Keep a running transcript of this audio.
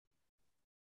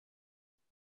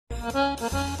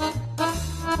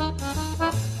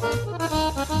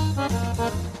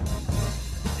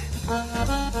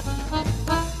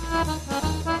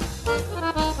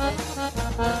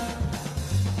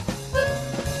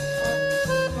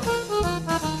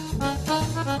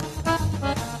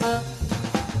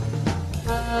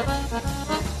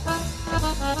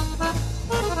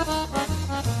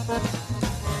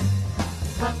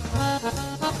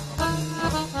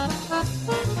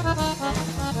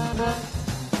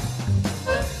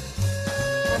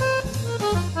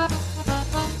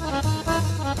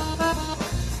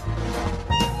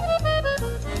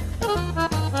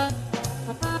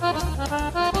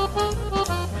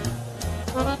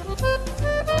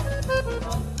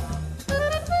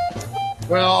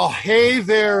Well, hey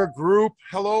there, group.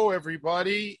 Hello,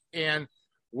 everybody, and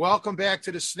welcome back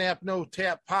to the Snap No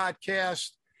Tap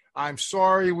podcast. I'm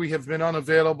sorry we have been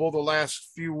unavailable the last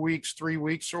few weeks, 3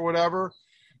 weeks or whatever.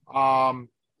 I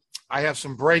have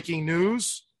some breaking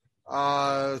news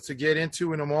to get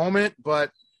into in a moment,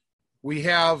 but we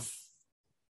have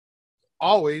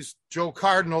always Joe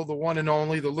Cardinal, the one and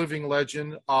only, the living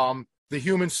legend, the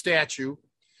human statue,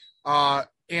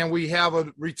 and we have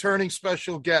a returning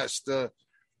special guest,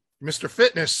 Mr.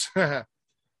 Fitness,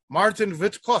 Martin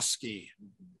Witkowski.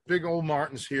 Big old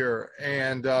Martin's here.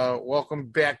 And welcome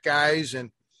back, guys.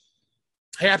 And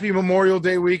happy Memorial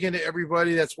Day weekend to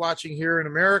everybody that's watching here in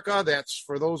America. That's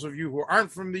for those of you who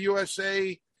aren't from the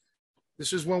USA.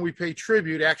 This is when we pay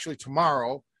tribute, actually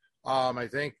tomorrow, I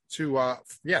think, to,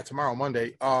 tomorrow,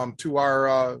 Monday, to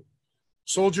our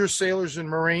soldiers, sailors, and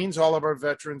Marines, all of our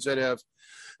veterans that have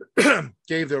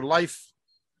gave their life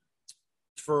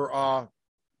for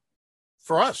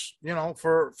us,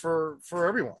 for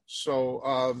everyone.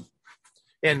 So,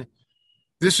 and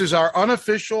this is our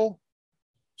unofficial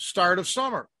start of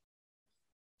summer.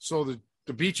 So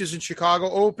the beaches in Chicago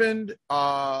opened.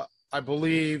 I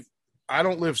believe I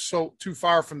don't live too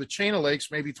far from the chain of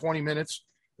lakes, maybe 20 minutes.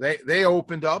 They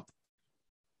opened up.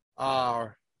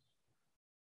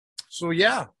 So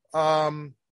yeah.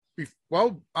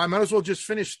 Well, I might as well just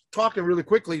finish talking really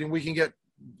quickly and we can get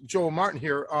Joe and Martin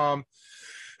here.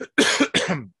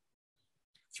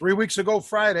 3 weeks ago,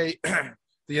 Friday,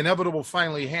 the inevitable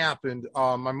finally happened.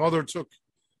 My mother took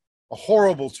a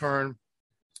horrible turn,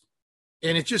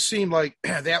 and it just seemed like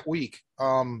that week,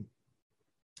 all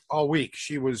week,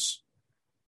 she was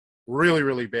really,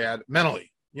 really bad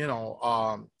mentally,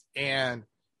 and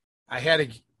I had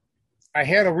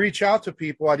to reach out to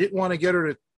people. I didn't want to get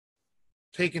her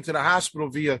taken to the hospital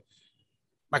via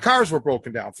my cars were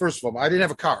broken down. First of all, I didn't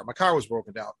have a car. My car was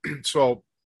broken down. So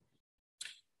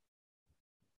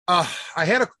I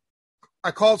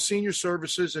called senior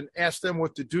services and asked them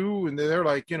what to do. And they're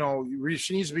like,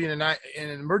 she needs to be in an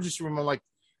emergency room. I'm like,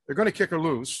 they're going to kick her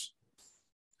loose.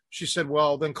 She said,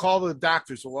 well, then call the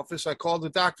doctor's office. I called the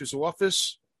doctor's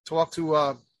office, talked to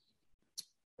a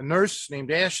nurse named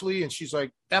Ashley. And she's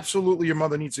like, absolutely, your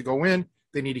mother needs to go in.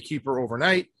 They need to keep her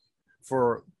overnight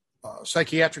for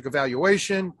psychiatric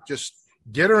evaluation. Just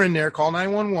get her in there, call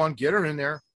 911, get her in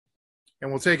there,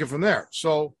 and we'll take it from there.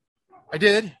 So I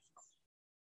did.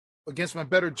 Against my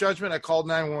better judgment, I called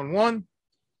 911.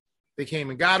 They came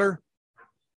and got her.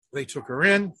 They took her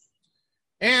in.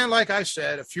 And like I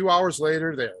said, a few hours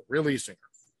later, they're releasing her.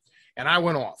 And I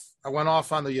went off. I went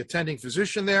off on the attending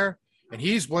physician there, and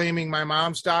he's blaming my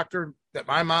mom's doctor, that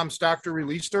my mom's doctor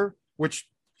released her, which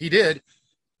he did.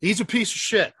 He's a piece of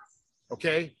shit.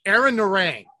 Okay, Aaron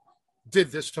Narang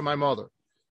did this to my mother.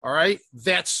 All right,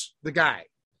 that's the guy.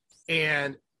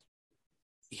 And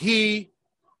he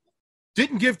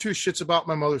didn't give two shits about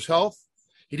my mother's health.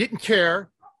 He didn't care.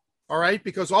 All right,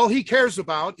 because all he cares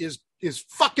about is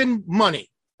fucking money.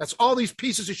 That's all these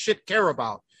pieces of shit care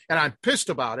about. And I'm pissed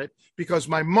about it because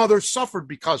my mother suffered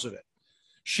because of it.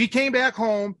 She came back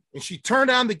home and she turned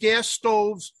on the gas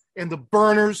stoves and the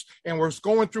burners and was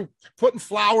going through putting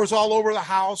flowers all over the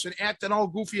house and acting all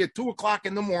goofy at 2:00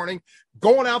 in the morning,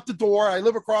 going out the door. I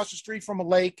live across the street from a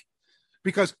lake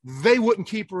because they wouldn't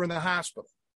keep her in the hospital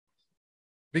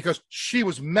because she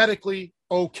was medically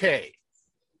okay.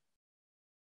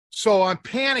 So I'm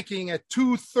panicking at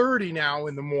 2:30 now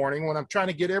in the morning when I'm trying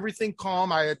to get everything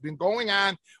calm. I had been going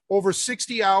on over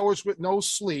 60 hours with no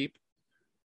sleep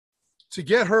to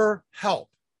get her help.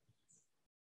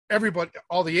 Everybody,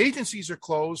 all the agencies are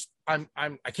closed. I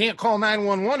can't call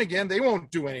 911 again. They won't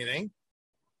do anything.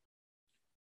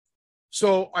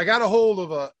 So I got a hold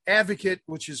of a advocate,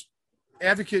 which is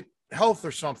Advocate Health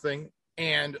or something.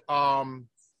 And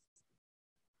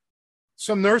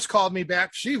some nurse called me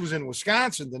back. She was in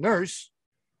Wisconsin, the nurse.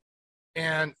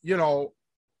 And, I'm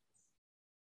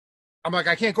like,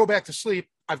 I can't go back to sleep.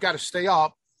 I've got to stay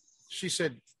up. she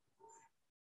said,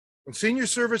 when senior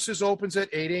services opens at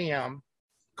 8 a.m.,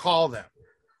 call them.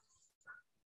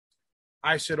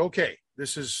 I said, okay,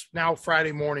 this is now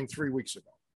Friday morning, 3 weeks ago.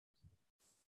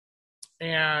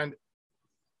 And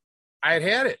I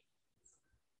had it.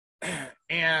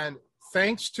 And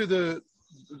thanks to the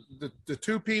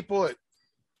two people at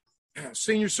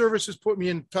Senior Services put me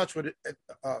in touch with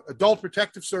Adult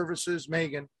Protective Services,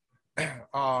 Megan.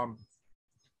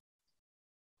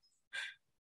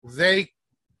 They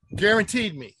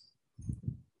guaranteed me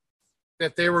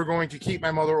that they were going to keep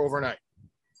my mother overnight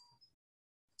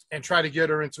and try to get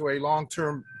her into a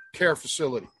long-term care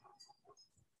facility.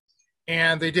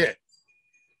 And they did.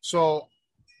 So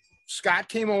Scott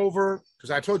came over because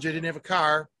I told you I didn't have a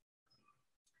car.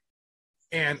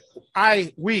 And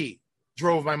we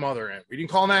drove my mother in. We didn't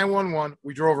call 911.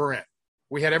 We drove her in.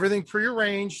 We had everything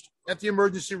prearranged at the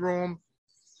emergency room.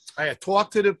 I had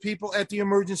talked to the people at the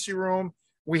emergency room.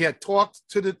 We had talked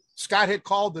to Scott had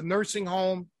called the nursing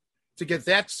home to get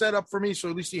that set up for me. So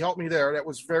at least he helped me there. That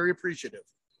was very appreciative.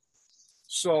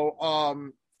 So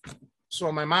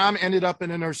my mom ended up in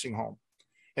a nursing home,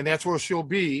 and that's where she'll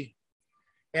be.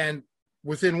 And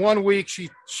within 1 week,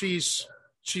 she's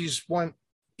went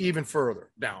even further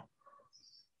down.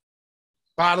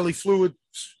 Bodily fluid,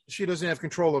 she doesn't have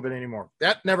control of it anymore.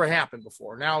 That never happened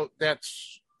before. Now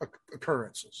that's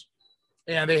occurrences.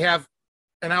 And they have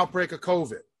an outbreak of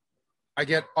COVID. I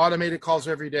get automated calls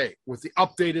every day with the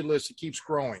updated list. It keeps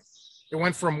growing. It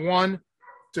went from 1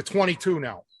 to 22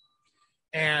 now.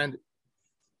 And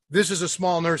this is a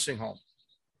small nursing home.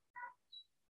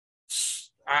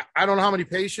 I don't know how many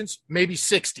patients, maybe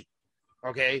 60.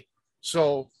 Okay.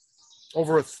 So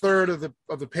over a third of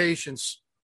the patients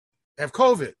have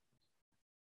COVID.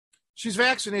 She's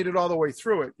vaccinated all the way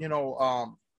through it,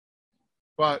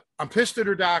 but I'm pissed at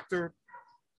her doctor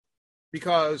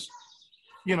because,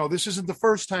 this isn't the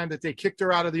first time that they kicked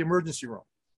her out of the emergency room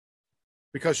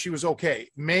because she was okay.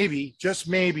 Maybe, just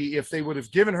maybe, if they would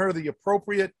have given her the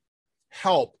appropriate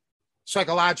help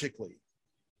psychologically,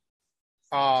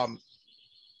 and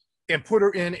put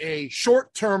her in a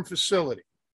short-term facility.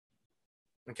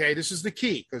 Okay, this is the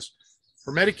key because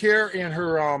her Medicare and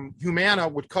her Humana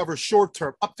would cover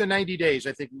short-term, up to 90 days,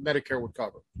 I think Medicare would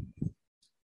cover.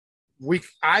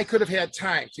 I could have had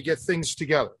time to get things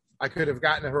together. I could have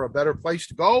gotten her a better place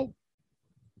to go.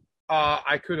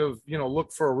 I could have,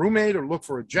 looked for a roommate or looked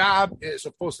for a job as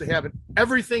opposed to having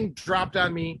everything dropped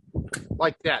on me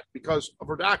like that because of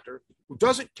her doctor who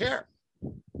doesn't care.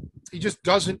 He just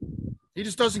doesn't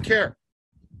care.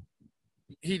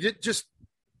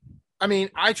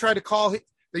 I tried to call.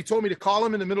 They told me to call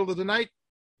him in the middle of the night,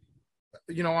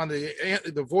 on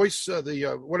the voice,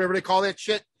 whatever they call that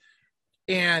shit.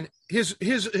 And his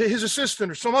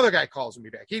assistant or some other guy calls me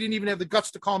back. He didn't even have the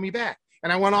guts to call me back.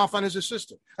 And I went off on his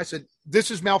assistant. I said, this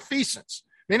is malfeasance.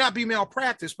 May not be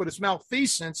malpractice, but it's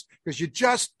malfeasance because you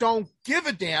just don't give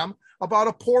a damn about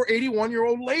a poor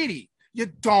 81-year-old lady. You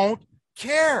don't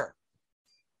care.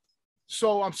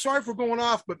 So I'm sorry for going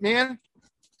off, but man,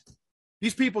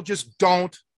 these people just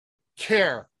don't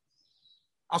care.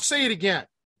 I'll say it again.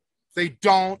 They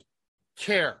don't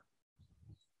care.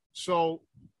 So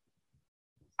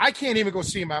I can't even go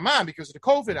see my mom because of the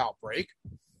COVID outbreak.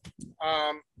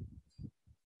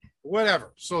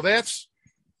 Whatever. So that's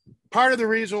part of the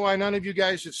reason why none of you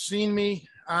guys have seen me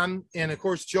on. And of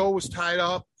course, Joe was tied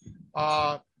up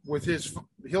with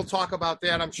he'll talk about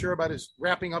that, I'm sure, about his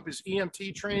wrapping up his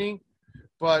EMT training.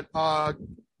 But I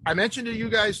mentioned to you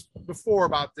guys before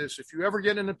about this. If you ever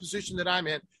get in a position that I'm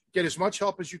in, get as much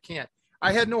help as you can.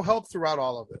 I had no help throughout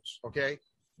all of this. Okay.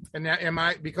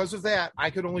 Because of that, I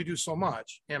could only do so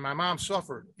much. And my mom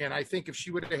suffered. And I think if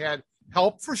she would have had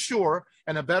help for sure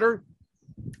and a better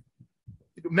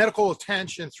medical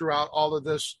attention throughout all of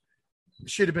this,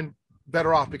 she'd have been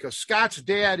better off because Scott's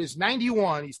dad is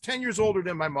 91. He's 10 years older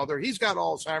than my mother. He's got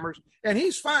Alzheimer's and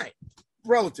he's fine,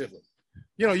 relatively.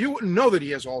 You wouldn't know that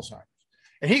he has Alzheimer's.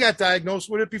 And he got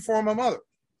diagnosed with it before my mother.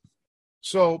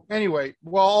 So anyway,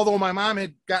 although my mom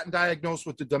had gotten diagnosed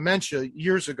with the dementia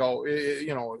years ago,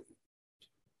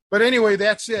 but anyway,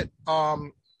 that's it.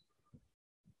 I'm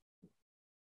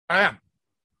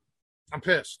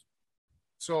pissed.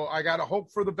 So I got to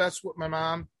hope for the best with my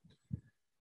mom.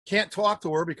 Can't talk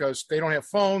to her because they don't have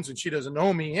phones and she doesn't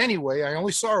know me anyway. I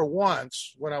only saw her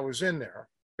once when I was in there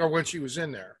or when she was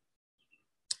in there.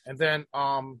 And then,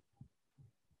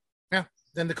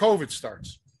 then the COVID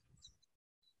starts.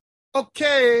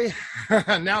 Okay,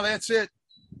 now that's it.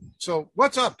 So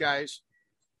what's up, guys?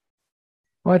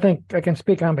 Well, I think I can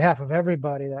speak on behalf of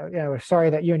everybody that, we're sorry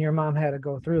that you and your mom had to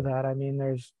go through that. I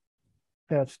mean,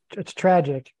 it's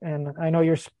tragic. And I know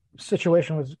you're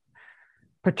situation was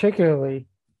particularly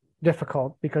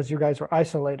difficult because you guys were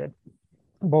isolated,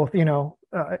 both,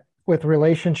 with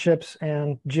relationships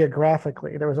and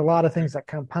geographically. There was a lot of things that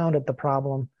compounded the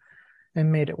problem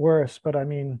and made it worse. But I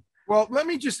mean, well, let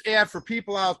me just add for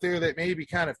people out there that may be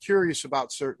kind of curious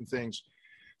about certain things.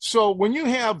 So when you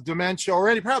have dementia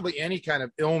or probably any kind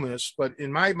of illness, but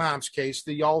in my mom's case,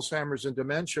 the Alzheimer's and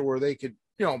dementia where they could,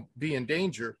 be in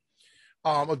danger,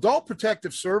 Adult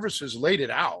Protective Services laid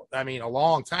it out, I mean, a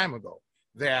long time ago,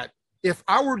 that if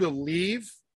I were to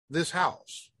leave this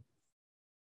house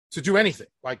to do anything,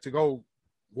 like to go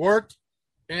work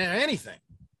and anything,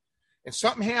 and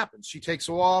something happens, she takes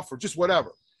off or just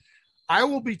whatever, I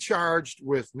will be charged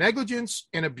with negligence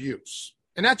and abuse.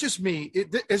 And not just me,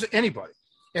 it's anybody.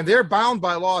 And they're bound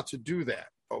by law to do that,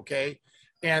 okay?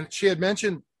 And she had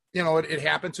mentioned, it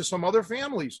happened to some other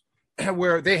families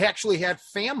where they actually had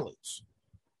families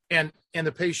and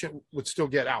the patient would still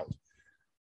get out.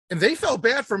 And they felt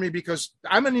bad for me because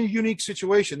I'm in a unique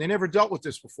situation. They never dealt with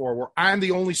this before, where I'm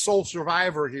the only sole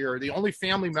survivor here, the only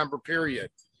family member, period.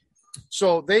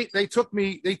 So they took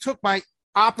my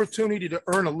opportunity to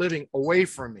earn a living away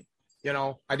from me.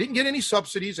 I didn't get any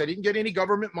subsidies. I didn't get any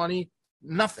government money,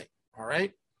 nothing. All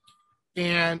right.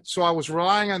 And so I was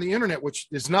relying on the internet, which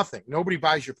is nothing. Nobody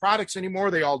buys your products anymore.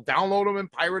 They all download them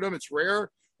and pirate them. It's rare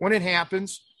when it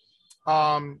happens.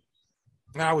 And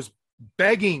I was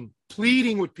begging,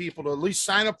 pleading with people to at least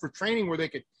sign up for training where they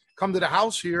could come to the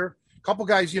house here. A couple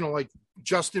guys, like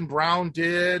Justin Brown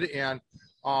did. And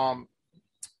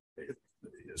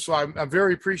so I'm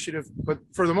very appreciative. But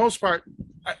for the most part,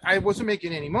 I wasn't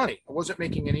making any money. I wasn't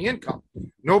making any income.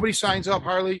 Nobody signs up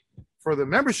hardly for the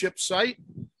membership site.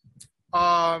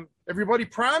 Everybody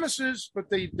promises, but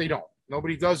they don't.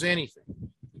 Nobody does anything.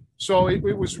 So it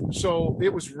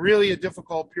was really a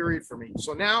difficult period for me.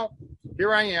 So now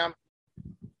here I am,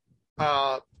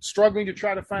 struggling to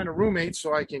try to find a roommate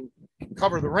so I can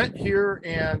cover the rent here.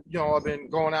 And, I've been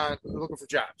going on looking for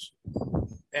jobs.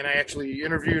 And I actually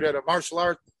interviewed at a martial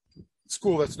arts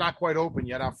school that's not quite open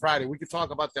yet on Friday. We could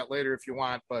talk about that later if you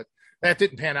want, but that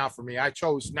didn't pan out for me. I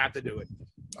chose not to do it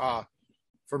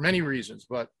for many reasons,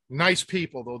 but nice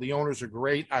people, though. The owners are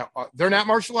great. They're not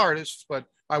martial artists, but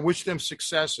I wish them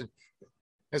success. And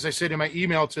as I said in my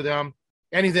email to them,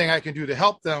 anything I can do to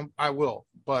help them, I will.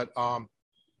 But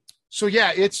so,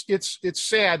 yeah, it's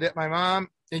sad that my mom,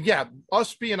 and yeah,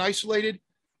 us being isolated,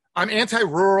 I'm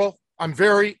anti-rural. I'm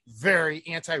very, very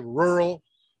anti-rural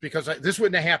because this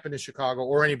wouldn't have happened in Chicago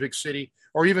or any big city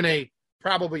or even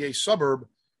probably a suburb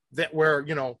where,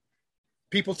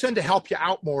 people tend to help you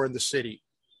out more in the city.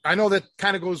 I know that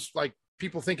kind of goes like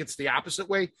people think it's the opposite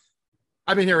way.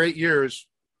 I've been here 8 years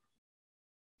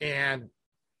and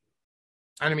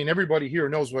I mean, everybody here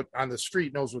knows on the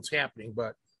street knows what's happening,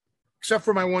 but except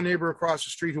for my one neighbor across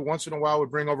the street who once in a while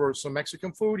would bring over some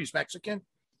Mexican food. He's Mexican.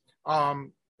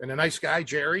 And a nice guy,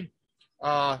 Jerry.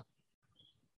 No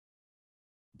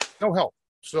help.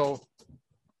 So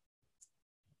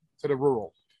to the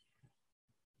rural.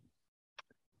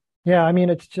 yeah, I mean,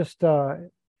 it's just,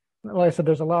 like I said,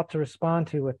 there's a lot to respond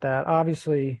to with that.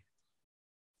 Obviously,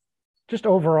 just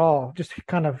overall, just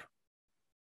kind of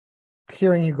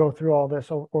hearing you go through all this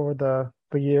over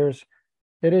the years,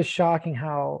 it is shocking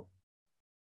how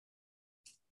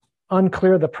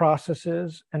unclear the process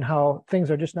is and how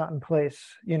things are just not in place.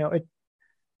 It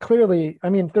clearly, I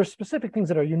mean, there's specific things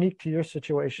that are unique to your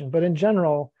situation, but in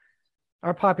general,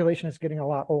 our population is getting a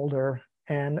lot older,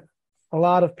 and a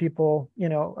lot of people,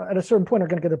 at a certain point are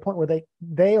going to get to the point where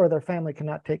they or their family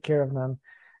cannot take care of them.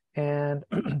 And,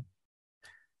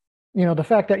 the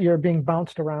fact that you're being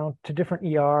bounced around to different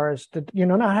ERs,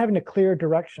 not having a clear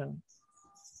direction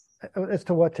as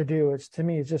to what to do, to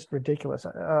me, it's just ridiculous.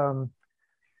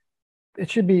 There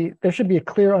should be a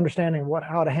clear understanding of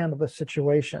how to handle this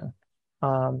situation.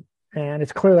 And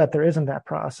it's clear that there isn't that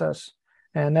process.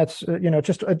 And that's,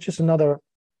 just another,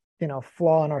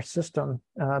 flaw in our system,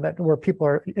 where people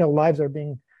are, lives are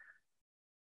being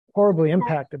horribly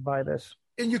impacted by this.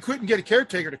 And you couldn't get a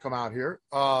caretaker to come out here.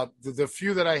 The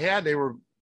few that I had, they were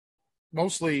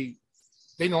mostly,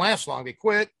 they didn't last long. They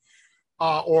quit.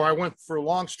 Or I went for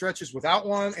long stretches without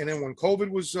one. And then when COVID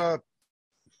was, that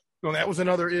was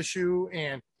another issue.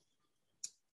 And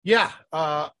yeah,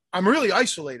 I'm really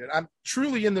isolated. I'm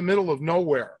truly in the middle of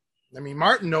nowhere. I mean,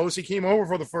 Martin knows. He came over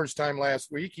for the first time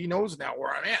last week. He knows now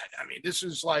where I'm at. I mean, this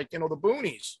is like, the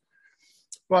boonies.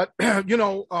 But,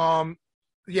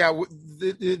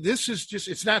 this is just,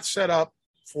 it's not set up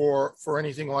for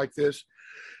anything like this.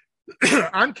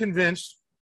 I'm convinced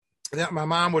that my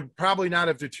mom would probably not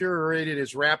have deteriorated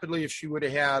as rapidly if she would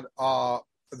have had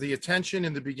the attention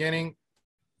in the beginning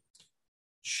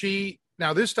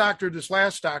this doctor, this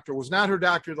last doctor, was not her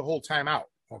doctor the whole time out.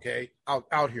 Okay,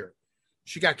 out here,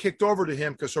 she got kicked over to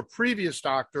him because her previous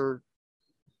doctor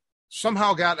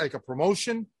somehow got like a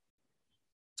promotion,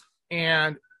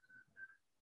 and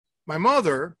my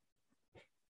mother.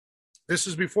 This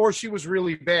is before she was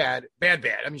really bad. I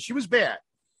mean, she was bad,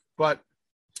 but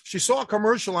she saw a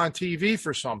commercial on TV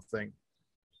for something,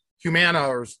 Humana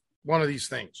or one of these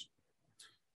things.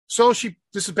 So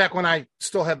this is back when I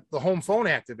still had the home phone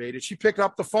activated. She picked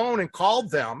up the phone and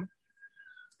called them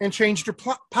and changed her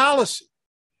policy.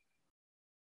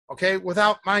 Okay,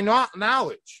 without my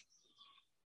knowledge.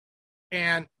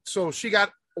 And so she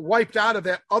got wiped out of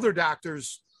that other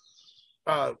doctor's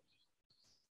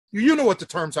you know what the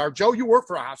terms are, Joe. You work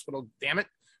for a hospital, damn it.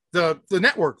 The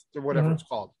network or whatever it's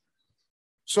called.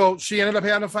 So she ended up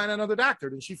having to find another doctor.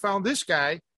 And she found this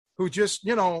guy who just,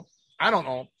 I don't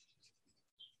know.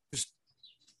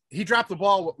 He dropped the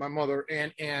ball with my mother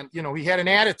and he had an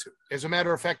attitude. As a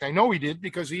matter of fact, I know he did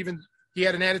because he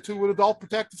had an attitude with Adult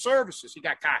Protective Services. He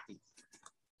got cocky.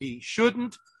 He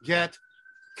shouldn't get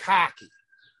cocky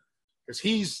because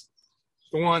he's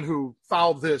the one who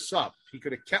fouled this up. He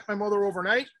could have kept my mother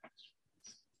overnight,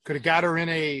 could have got her in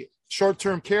a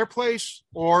short-term care place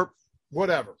or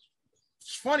whatever.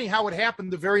 It's funny how it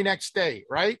happened the very next day,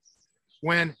 right?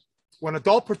 When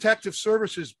Adult Protective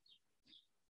Services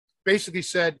basically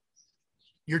said,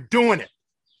 you're doing it,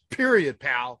 period,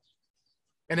 pal.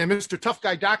 And then Mr. Tough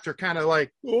Guy Doctor kind of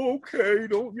like, okay,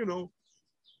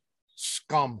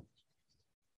 scum.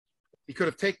 He could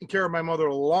have taken care of my mother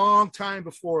a long time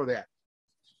before that.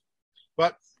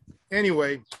 But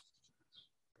anyway.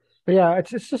 But yeah, it's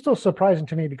just so surprising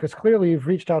to me because clearly you've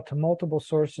reached out to multiple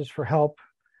sources for help.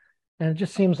 And it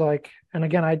just seems like, and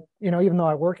again, even though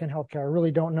I work in healthcare, I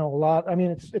really don't know a lot. I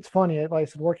mean, it's funny, like I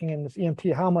said, working in this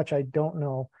EMT, how much I don't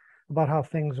know about how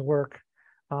things work.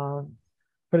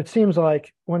 But it seems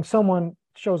like when someone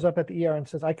shows up at the ER and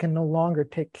says, I can no longer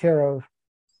take care of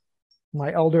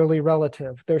my elderly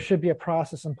relative, there should be a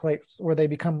process in place where they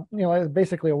become,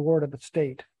 basically a ward of the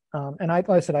state. And like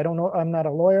I said, I don't know, I'm not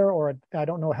a lawyer or I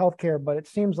don't know healthcare, but it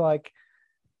seems like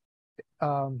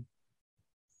there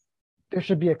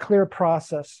should be a clear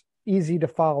process, easy to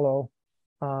follow.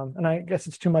 And I guess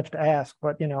it's too much to ask,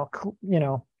 but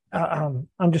I'm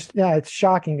just, it's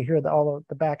shocking to hear all of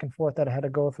the back and forth that I had to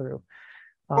go through.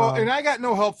 Well, and I got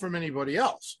no help from anybody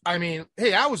else. I mean,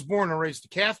 hey, I was born and raised a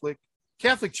Catholic.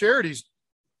 Catholic Charities,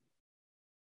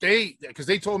 because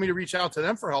they told me to reach out to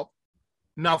them for help.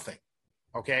 Nothing.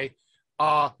 Okay.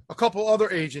 A couple other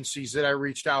agencies that I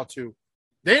reached out to,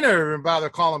 they never even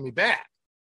bothered calling me back.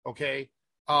 Okay.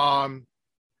 When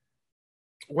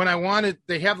I wanted,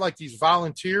 they have like these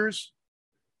volunteers.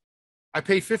 I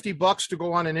pay $50 to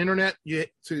go on an internet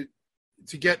to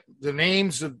get the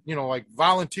names of, like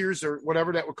volunteers or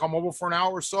whatever that would come over for an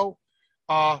hour or so.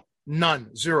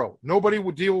 None, zero. Nobody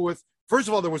would deal with, first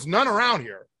of all, there was none around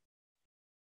here.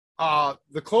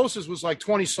 The closest was like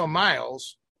 20 some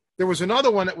miles. There was another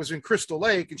one that was in Crystal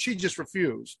Lake, and she just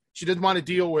refused. She didn't want to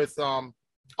deal with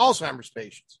Alzheimer's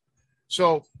patients.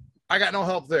 So I got no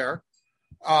help there.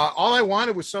 All I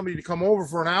wanted was somebody to come over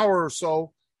for an hour or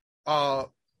so,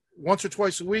 once or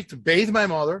twice a week, to bathe my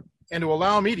mother and to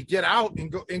allow me to get out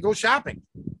and go shopping.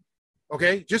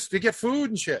 Okay, just to get food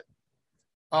and shit.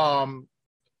 I've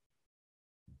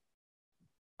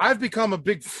become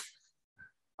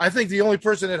I think the only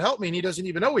person that helped me, and he doesn't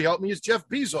even know he helped me, is Jeff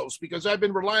Bezos, because I've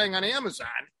been relying on Amazon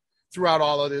throughout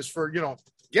all of this for,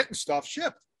 getting stuff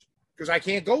shipped because I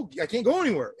can't go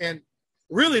anywhere. And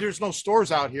really, there's no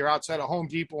stores out here outside of Home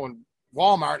Depot and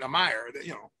Walmart and a Meijer,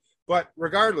 but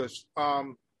regardless,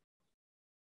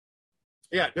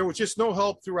 there was just no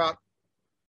help throughout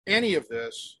any of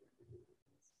this.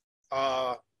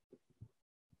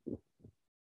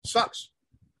 Sucks.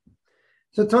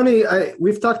 So Tony,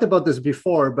 we've talked about this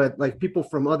before, but like people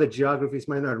from other geographies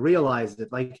might not realize that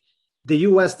like the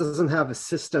U.S. doesn't have a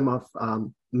system of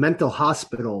mental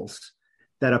hospitals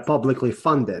that are publicly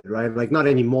funded, right? Like not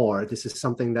anymore. This is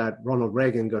something that Ronald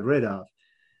Reagan got rid of.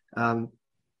 Can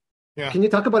you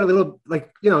talk about a little,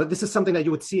 like, this is something that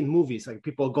you would see in movies, like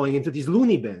people going into these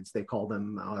loony bins, they call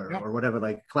them, or whatever,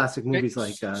 like classic movies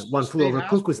like One Flew Over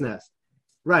Cuckoo's Nest.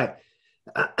 Right.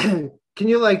 Can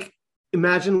you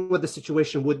imagine what the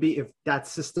situation would be if that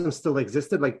system still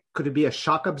existed? Like, could it be a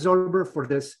shock absorber for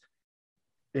this,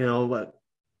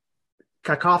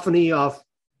 cacophony of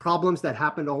problems that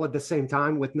happened all at the same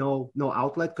time with no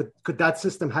outlet? Could that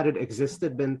system, had it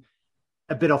existed, been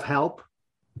a bit of help?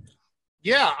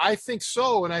 Yeah, I think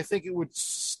so. And I think it would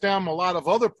stem a lot of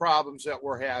other problems that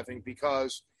we're having,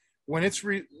 because when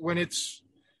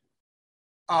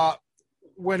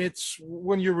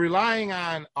when you're relying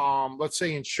on let's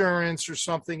say insurance or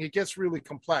something, it gets really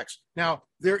complex. Now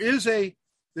there is a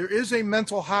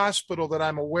mental hospital that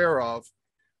I'm aware of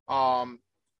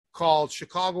called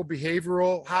Chicago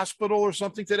Behavioral Hospital or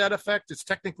something to that effect. It's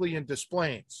technically in Des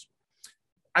Plaines.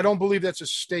 I don't believe that's a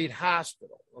state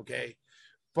hospital, okay?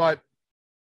 But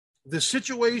the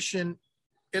situation,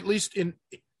 at least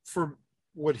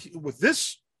with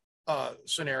this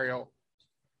scenario,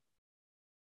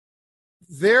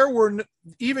 there were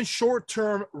even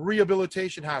short-term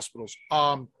rehabilitation hospitals,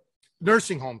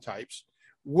 nursing home types,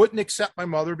 wouldn't accept my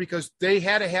mother because they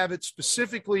had to have it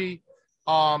specifically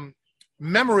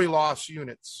memory loss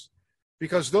units,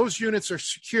 because those units are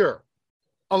secure,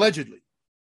 allegedly.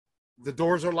 The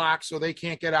doors are locked so they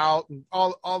can't get out, and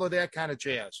all of that kind of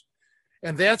jazz.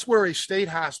 And that's where a state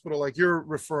hospital, like you're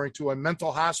referring to, a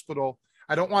mental hospital,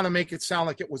 I don't want to make it sound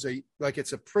like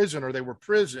it's a prison or they were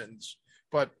prisons,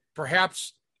 but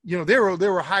perhaps, they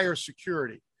were higher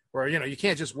security, where, you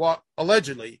can't just walk,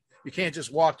 allegedly, you can't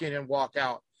just walk in and walk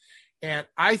out. And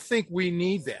I think we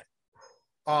need that.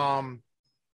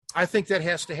 I think that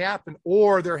has to happen,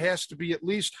 or there has to be at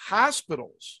least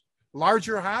hospitals,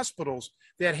 larger hospitals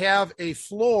that have a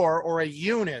floor or a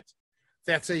unit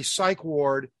that's a psych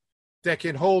ward that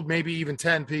can hold maybe even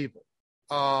 10 people.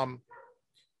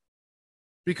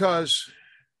 Because,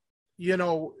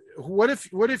 what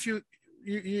if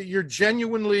you're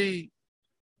genuinely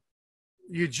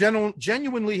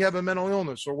have a mental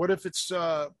illness, or what if it's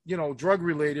drug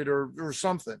related or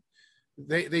something?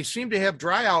 They seem to have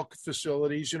dry out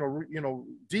facilities,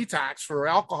 detox for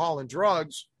alcohol and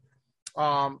drugs.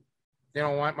 My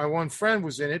one friend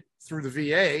was in it through the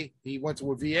VA. He went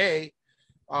to a VA,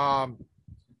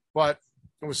 but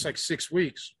it was like 6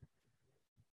 weeks.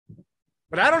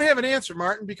 But I don't have an answer,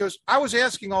 Martin, because I was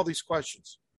asking all these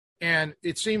questions, and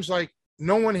it seems like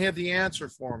no one had the answer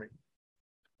for me.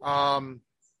 And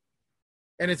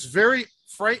it's very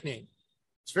frightening.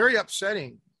 It's very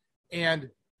upsetting.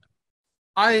 And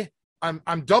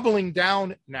I'm doubling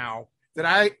down now that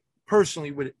I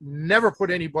personally would never put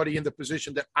anybody in the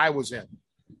position that I was in.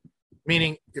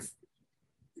 Meaning,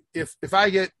 if I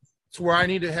get to where I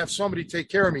need to have somebody take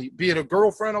care of me, be it a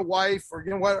girlfriend, a wife, or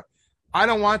what, I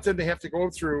don't want them to have to go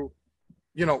through,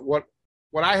 what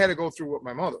I had to go through with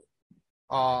my mother.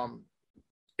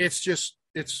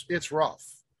 It's rough.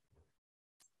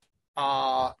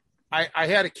 I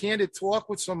had a candid talk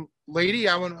with some lady.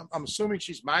 I'm assuming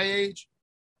she's my age,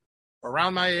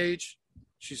 around my age.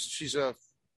 She's a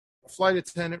flight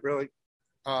attendant, really.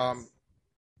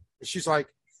 She's like,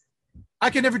 I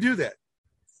can never do that.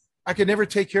 I could never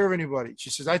take care of anybody.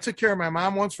 She says, I took care of my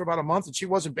mom once for about a month, and she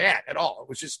wasn't bad at all. It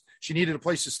was just, she needed a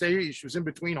place to stay. She was in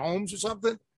between homes or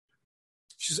something.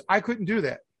 She says, I couldn't do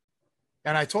that.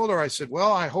 And I told her, I said,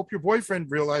 well, I hope your boyfriend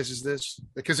realizes this,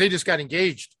 because they just got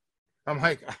engaged. I'm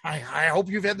like, I hope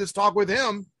you've had this talk with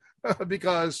him,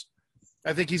 because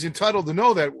I think he's entitled to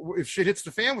know that if shit hits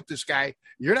the fan with this guy,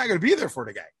 you're not going to be there for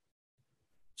the guy.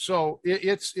 So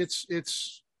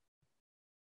it's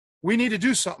we need to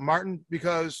do something, Martin,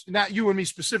 because not you and me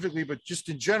specifically, but just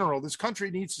in general, this country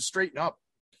needs to straighten up.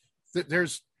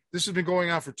 This has been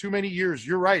going on for too many years.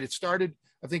 You're right. It started,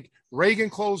 I think Reagan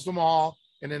closed them all,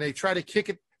 and then they try to kick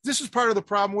it. This is part of the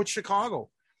problem with Chicago.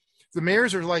 The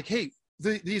mayors are like, hey,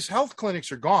 these health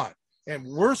clinics are gone, and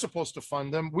we're supposed to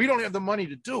fund them. We don't have the money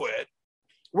to do it.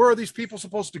 Where are these people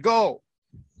supposed to go?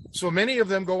 So many of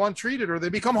them go untreated, or they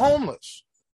become homeless.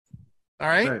 All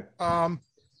right.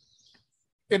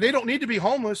 And they don't need to be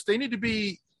homeless. They need to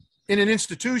be in an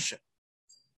institution,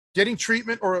 getting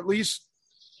treatment, or at least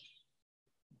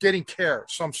getting care of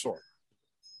some sort.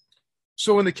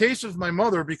 So in the case of my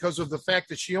mother, because of the fact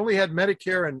that she only had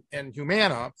Medicare and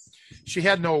Humana, she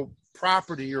had no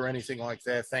property or anything like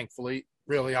that, thankfully.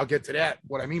 Really, I'll get to that,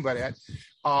 what I mean by that.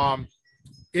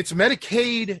 It's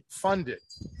Medicaid funded.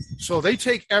 So they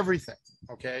take everything,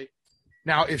 okay?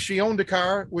 Now, if she owned a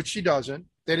car, which she doesn't,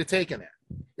 they'd have taken that.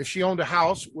 If she owned a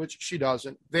house, which she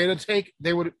doesn't,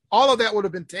 all of that would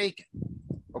have been taken,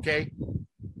 okay?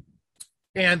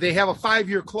 And they have a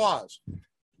 5-year clause.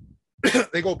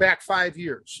 They go back 5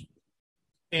 years.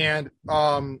 And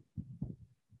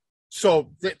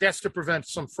so that's to prevent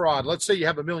some fraud. Let's say you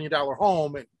have $1 million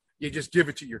home and you just give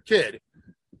it to your kid.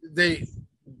 They're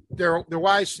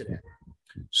wise to that.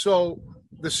 So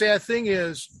the sad thing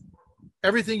is,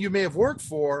 everything you may have worked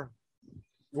for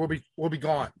will be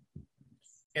gone.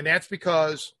 And that's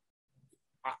because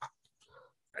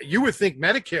you would think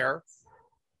Medicare,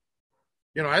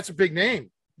 that's a big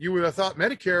name. You would have thought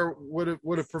Medicare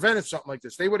would have prevented something like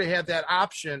this. They would have had that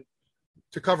option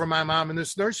to cover my mom in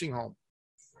this nursing home.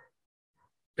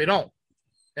 They don't.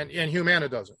 and Humana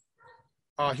doesn't.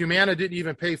 Humana didn't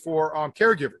even pay for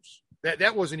caregivers.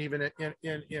 That wasn't even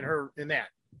in that.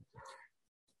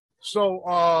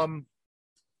 So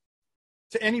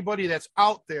to anybody that's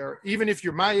out there, even if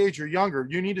you're my age or younger,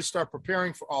 you need to start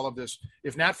preparing for all of this,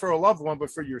 if not for a loved one,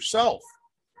 but for yourself.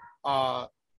 I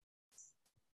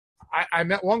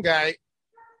met one guy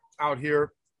out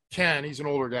here, Ken. He's an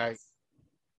older guy.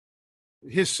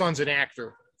 His son's an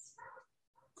actor.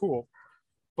 Cool.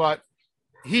 But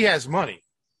he has money.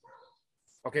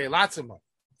 Okay, lots of money.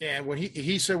 And when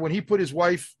he said when he put his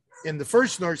wife in the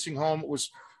first nursing home, it was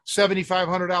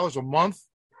 $7,500 a month.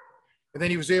 And then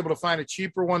he was able to find a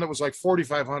cheaper one that was like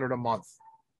 $4,500 a month.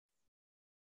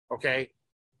 Okay.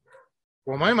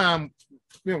 Well, my mom,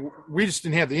 we just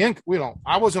didn't have the income.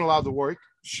 I wasn't allowed to work.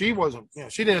 She wasn't,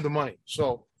 she didn't have the money.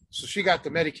 So she got the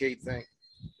Medicaid thing.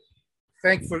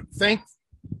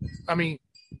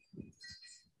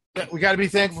 We got to be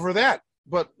thankful for that.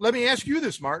 But let me ask you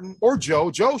this, Martin, or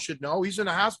Joe. Joe should know. He's in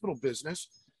the hospital business.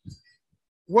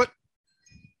 What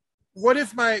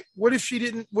if she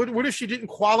didn't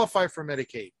qualify for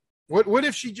Medicaid? What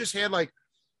if she just had like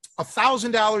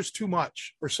 $1,000 too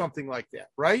much or something like that,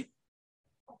 right?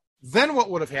 Then what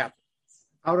would have happened?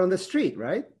 Out on the street,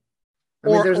 right?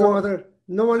 No one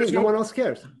else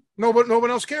cares. No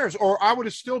one else cares. Or I would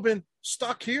have still been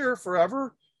stuck here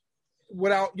forever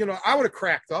without, I would have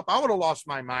cracked up. I would have lost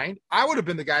my mind. I would have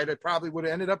been the guy that probably would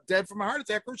have ended up dead from a heart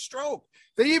attack or stroke.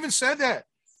 They even said that.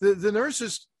 The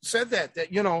nurses said that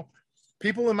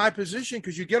people in my position,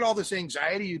 because you get all this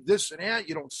anxiety, this and that,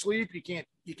 you don't sleep, you can't,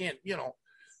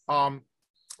 and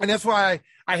that's why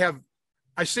I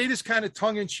say this kind of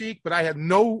tongue in cheek, but I have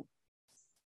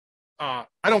I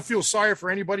don't feel sorry for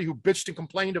anybody who bitched and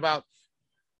complained about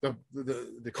the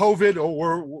COVID,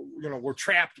 or we're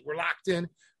trapped, we're locked in.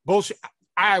 Bullshit.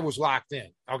 I was locked in.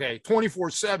 Okay.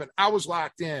 24/7. I was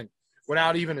locked in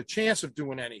without even a chance of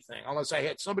doing anything unless I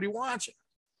had somebody watching.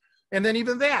 And then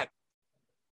even that,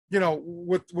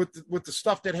 with the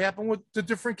stuff that happened with the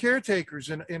different caretakers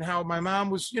and how my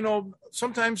mom was,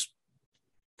 sometimes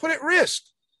put at risk.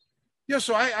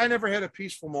 So I never had a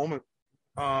peaceful moment.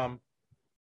 But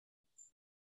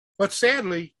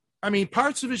sadly,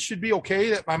 parts of it should be okay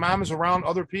that my mom is around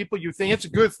other people. You think it's a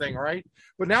good thing, right?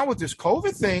 But now with this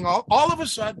COVID thing, all of a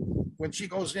sudden, when she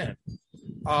goes in,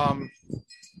 I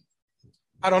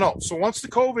don't know. So once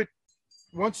the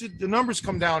numbers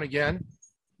come down again,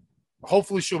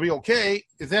 hopefully she'll be okay.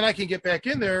 Then I can get back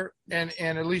in there and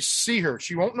at least see her.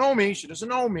 She won't know me. She doesn't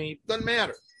know me. Doesn't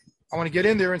matter. I want to get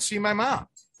in there and see my mom.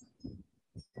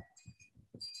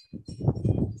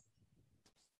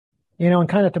 And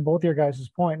kind of to both your guys'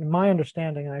 point, in my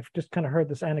understanding, I've just kind of heard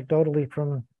this anecdotally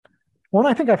from, well,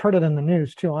 I think I've heard it in the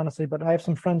news too, honestly, but I have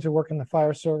some friends who work in the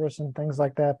fire service and things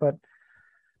like that. But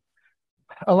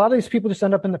a lot of these people just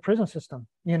end up in the prison system,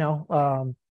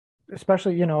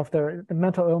 especially, if they're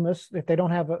mental illness, if we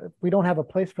don't have a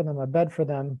place for them, a bed for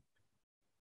them,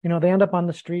 they end up on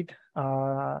the street,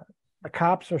 the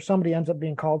cops or somebody ends up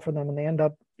being called for them, and they end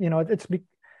up,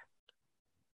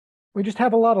 we just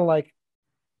have a lot of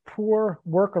poor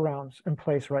workarounds in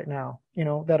place right now,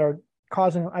 that are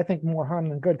causing, I think, more harm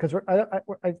than good. Because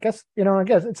I guess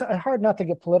it's hard not to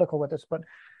get political with this, but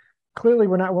clearly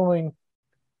we're not willing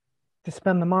to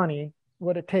spend the money,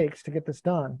 what it takes to get this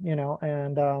done,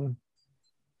 and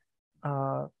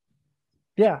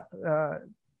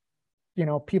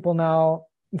people now,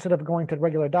 instead of going to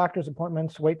regular doctor's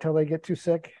appointments, wait till they get too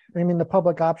sick. The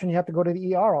public option, you have to go to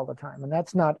the ER all the time, and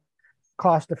that's not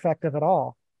cost effective at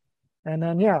all. And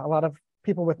then, a lot of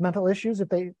people with mental issues,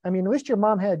 at least your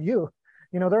mom had you.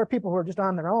 There are people who are just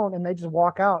on their own and they just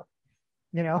walk out,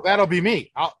 That'll be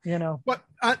me. But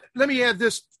let me add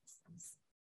this.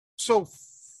 So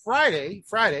Friday,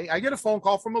 I get a phone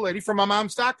call from a lady from my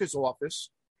mom's doctor's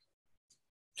office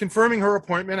confirming her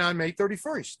appointment on May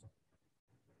 31st.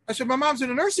 I said, my mom's in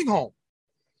a nursing home.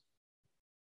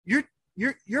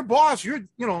 Your boss,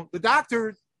 the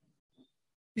doctor,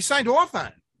 he signed off on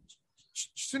it.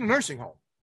 She's in a nursing home.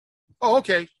 Oh,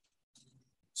 okay.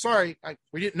 Sorry,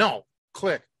 we didn't know.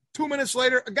 Click. 2 minutes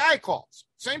later, a guy calls.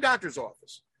 Same doctor's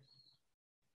office.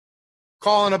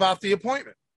 Calling about the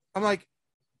appointment. I'm like,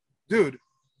 dude,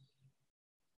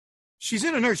 she's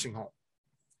in a nursing home.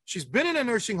 She's been in a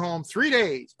nursing home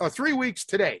 3 weeks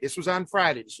today. This was on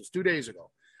Friday. This was 2 days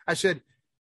ago. I said,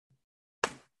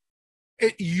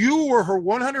 you were her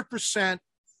 100%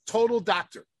 total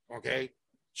doctor, okay?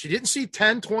 She didn't see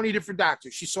 10, 20 different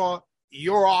doctors. She saw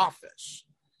your office.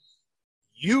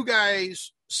 You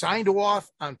guys signed off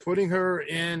on putting her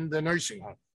in the nursing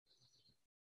home.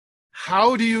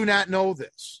 How do you not know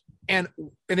this? And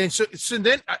then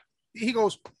he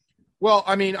goes, well,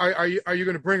 I mean, are you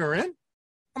going to bring her in?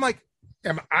 I'm like,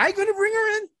 am I going to bring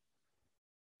her in?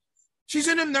 She's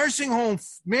in a nursing home,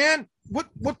 man.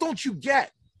 What don't you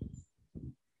get?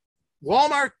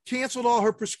 Walmart canceled all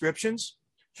her prescriptions.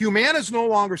 Humana's no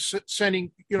longer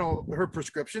sending, her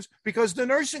prescriptions because the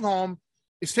nursing home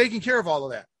is taking care of all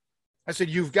of that. I said,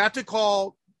 you've got to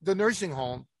call the nursing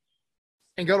home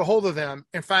and get a hold of them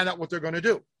and find out what they're going to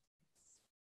do.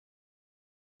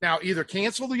 Now, either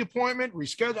cancel the appointment,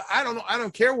 reschedule. I don't know. I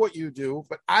don't care what you do,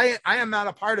 but I am not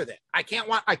a part of that. I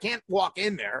can't walk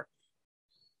in there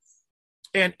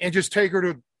and just take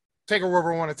her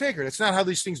wherever I want to take her. That's not how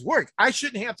these things work. I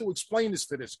shouldn't have to explain this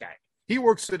to this guy. He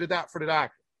works for the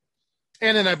doctor.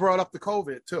 And then I brought up the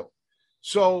COVID too.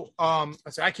 So I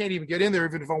said, I can't even get in there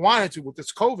even if I wanted to with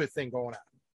this COVID thing going on.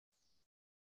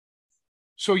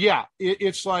 So yeah,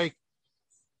 it's like,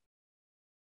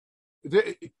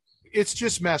 it's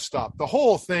just messed up. The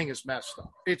whole thing is messed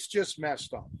up. It's just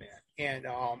messed up, man.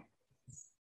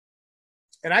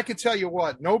 And I can tell you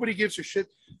what, nobody gives a shit.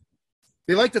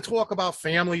 They like to talk about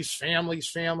families.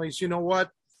 You know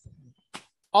what?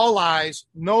 All lies.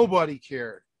 Nobody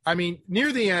cared. I mean,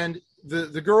 near the end,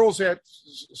 the girls at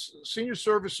Senior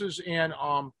Services and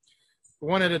the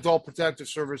one at Adult Protective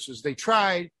Services, they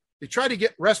tried to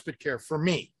get respite care for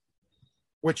me,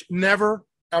 which never,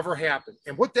 ever happened.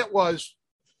 And what that was,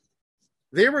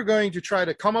 they were going to try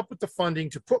to come up with the funding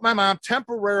to put my mom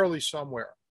temporarily somewhere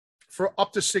for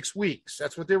up to 6 weeks.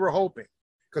 That's what they were hoping.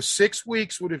 Because 6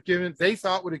 weeks would have given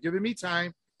me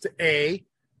time to A,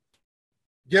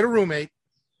 get a roommate,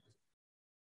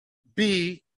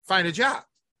 B, find a job.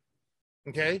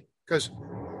 Okay? Because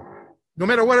no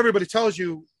matter what everybody tells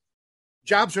you,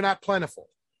 jobs are not plentiful,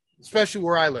 especially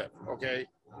where I live. Okay?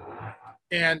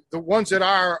 And the ones that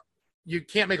are, you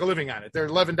can't make a living on it. They're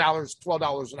 $11,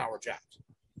 $12 an hour jobs.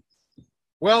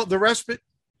 Well, the respite,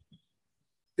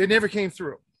 it never came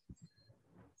through.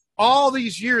 All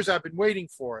these years I've been waiting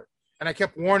for it. And I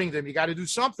kept warning them, you got to do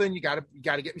something. You got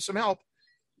to get me some help.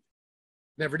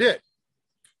 Never did.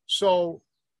 So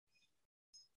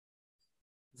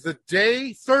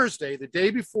Thursday, the day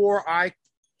before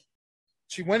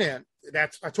she went in,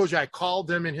 I told you I called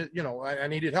them and, I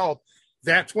needed help.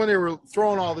 That's when they were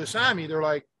throwing all this on me. They're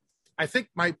like, I think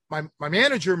my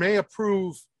manager may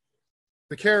approve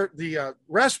the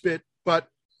respite, but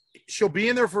she'll be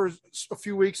in there for a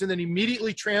few weeks and then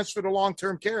immediately transfer to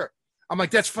long-term care. I'm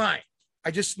like, that's fine.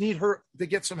 I just need her to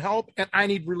get some help and I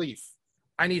need relief.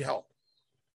 I need help.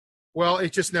 Well,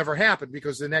 it just never happened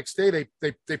because the next day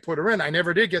they put her in. I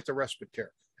never did get the respite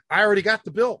care. I already got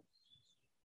the bill.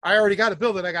 I already got a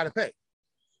bill that I got to pay.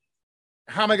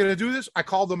 How am I going to do this? I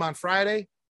called them on Friday.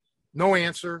 No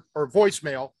answer or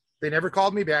voicemail. They never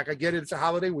called me back. I get it. It's a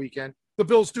holiday weekend. The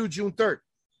bill's due June 3rd.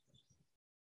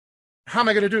 How am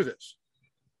I going to do this?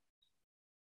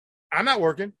 I'm not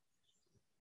working.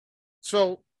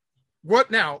 So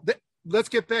what now? Let's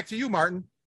get back to you, Martin.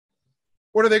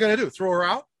 What are they going to do? Throw her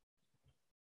out?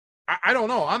 I don't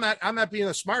know. I'm not being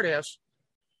a smart ass.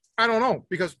 I don't know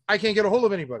because I can't get a hold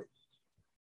of anybody.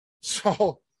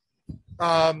 So,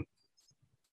 and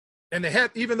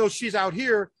even though she's out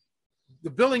here, the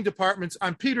billing department's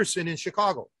on Peterson in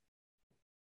Chicago.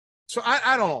 So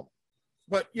I don't know,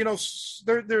 but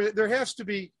there has to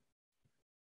be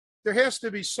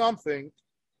something.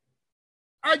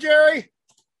 Hi, Jerry.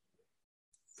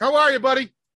 How are you,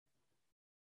 buddy?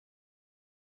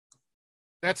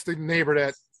 That's the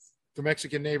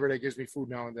Mexican neighbor that gives me food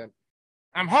now and then.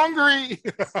 I'm hungry.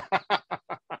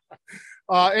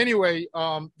 Anyway,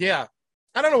 yeah,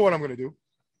 I don't know what I'm going to do.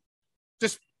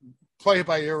 Just play it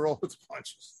by ear, roll its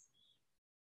punches.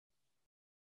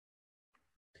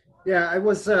 Yeah, I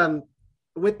was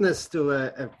witness to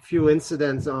a few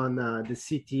incidents on the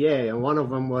CTA, and one of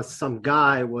them was some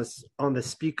guy was on the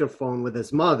speakerphone with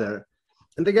his mother,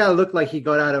 and the guy looked like he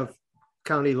got out of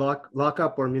county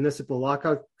lockup or municipal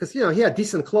lockup because he had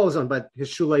decent clothes on, but his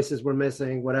shoelaces were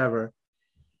missing, whatever.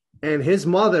 And his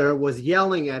mother was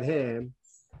yelling at him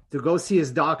to go see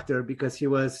his doctor because he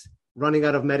was running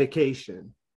out of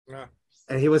medication. Yeah.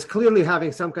 And he was clearly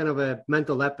having some kind of a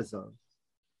mental episode.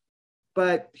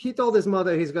 But he told his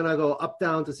mother he's going to go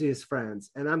uptown to see his friends.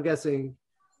 And I'm guessing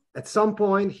at some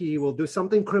point he will do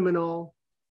something criminal.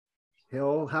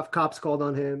 He'll have cops called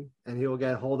on him and he will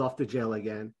get hauled off to jail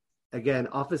again,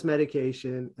 off his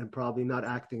medication and probably not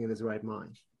acting in his right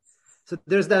mind. So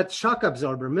there's that shock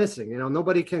absorber missing.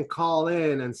 Nobody can call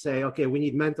in and say, okay, we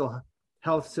need mental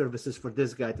health services for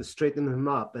this guy to straighten him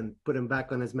up and put him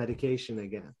back on his medication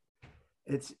again.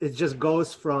 It just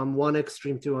goes from one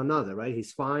extreme to another, right?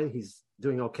 He's fine. He's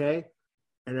doing okay.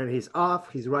 And then he's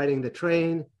off. He's riding the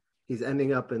train. he's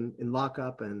ending up in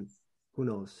lockup, and who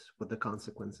knows what the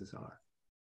consequences are.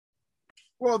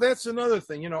 Well, that's another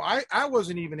thing. I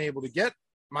wasn't even able to get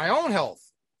my own health.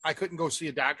 I couldn't go see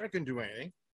a doctor. I couldn't do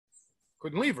anything.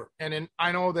 Couldn't leave her. And then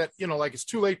I know that, like it's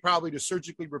too late probably to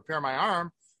surgically repair my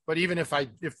arm. But even if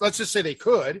let's just say they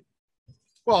could,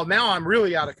 well, now I'm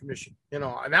really out of commission.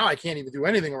 Now I can't even do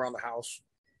anything around the house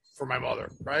for my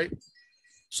mother, right?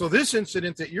 So this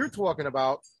incident that you're talking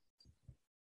about,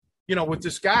 with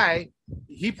this guy,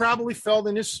 he probably felt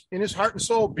in his heart and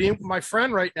soul, being my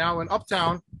friend right now in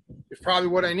Uptown is probably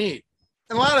what I need.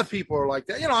 And a lot of people are like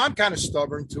that. I'm kind of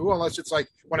stubborn too, unless it's like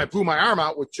when I blew my arm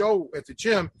out with Joe at the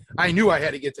gym, I knew I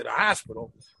had to get to the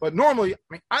hospital. But normally,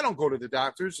 I don't go to the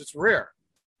doctors. It's rare.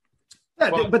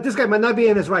 Yeah, but this guy might not be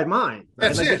in his right mind. Right?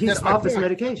 That's it. He's That's off his point.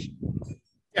 medication.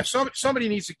 Yeah, somebody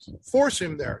needs to force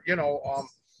him there,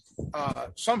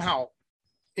 somehow.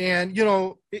 And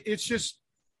it's just,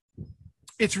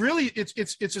 it's really,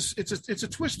 it's a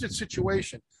twisted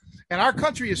situation, and our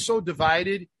country is so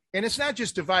divided. And it's not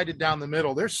just divided down the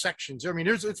middle. There's sections. I mean,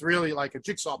 it's really like a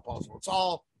jigsaw puzzle. It's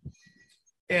all,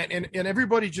 and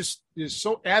everybody just is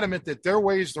so adamant that their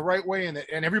way is the right way,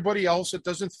 and everybody else that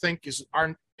doesn't think is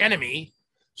our enemy.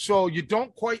 So you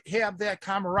don't quite have that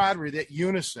camaraderie, that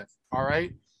unison. All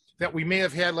right, that we may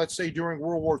have had, let's say, during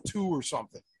World War II or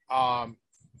something. I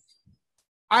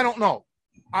don't know.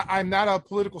 I'm not a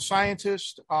political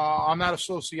scientist. I'm not a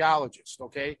sociologist.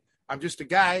 Okay, I'm just a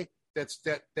guy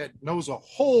that knows a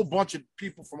whole bunch of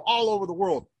people from all over the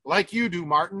world, like you do,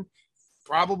 Martin,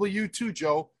 probably you too,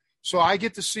 Joe. So I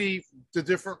get to see the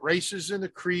different races and the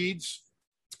creeds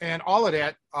and all of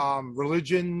that,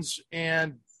 religions.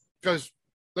 And because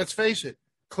let's face it,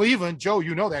 Cleveland, Joe,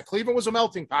 that Cleveland was a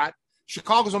melting pot.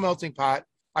 Chicago's a melting pot.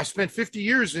 I spent 50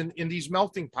 years in these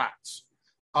melting pots.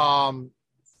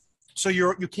 So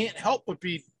you can't help but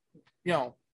be,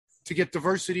 to get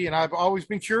diversity. And I've always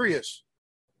been curious.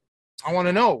 I want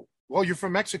to know, well, you're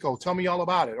from Mexico. Tell me all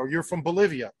about it. Or you're from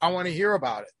Bolivia. I want to hear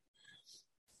about it.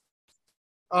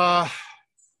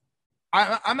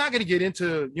 I'm not going to get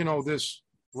into, this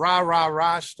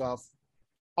rah stuff.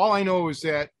 All I know is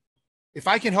that if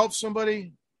I can help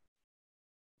somebody,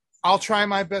 I'll try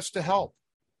my best to help.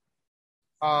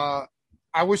 I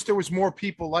wish there was more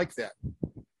people like that.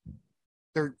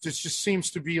 There just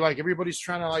seems to be like everybody's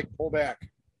trying to pull back.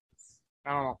 I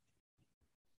don't know.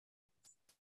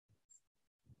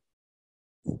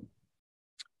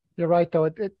 You're right, though.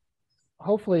 It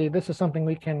hopefully this is something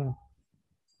we can.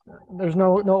 There's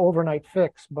no overnight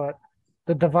fix, but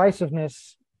the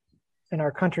divisiveness in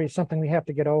our country is something we have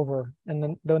to get over,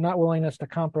 and the not willingness to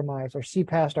compromise or see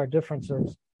past our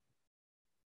differences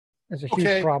is a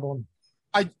huge problem.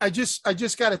 I just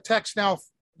got a text now,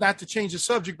 not to change the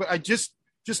subject, but I just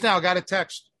now got a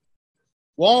text.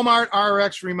 Walmart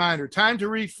RX reminder: time to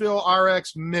refill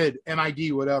RX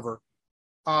MID, whatever.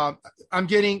 I'm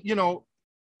getting,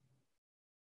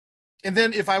 and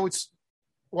then if I would,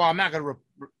 well, I'm not going to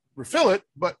refill it,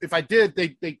 but if I did,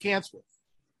 they cancel it.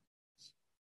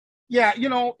 Yeah,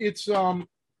 it's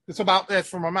about that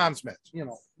for my mom's meds,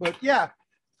 but yeah,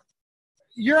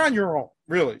 you're on your own,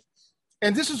 really.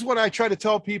 And this is what I try to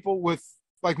tell people with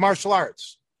martial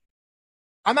arts.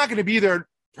 I'm not going to be there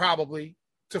probably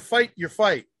to fight your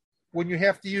fight when you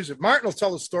have to use it. Martin will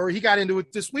tell a story. He got into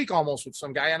it this week almost with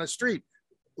some guy on the street.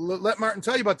 Let Martin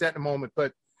tell you about that in a moment,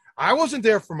 but I wasn't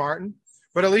there for Martin,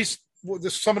 but at least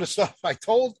some of the stuff I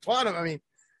taught him. I mean,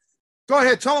 go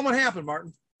ahead. Tell him what happened,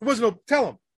 Martin. It wasn't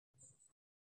tell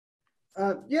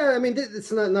him. Yeah, I mean,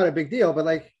 it's not a big deal, but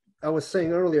like I was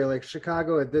saying earlier,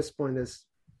 Chicago at this point is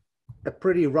a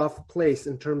pretty rough place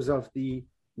in terms of the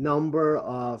number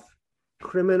of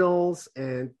criminals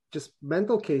and just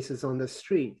mental cases on the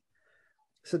street.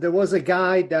 So there was a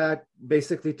guy that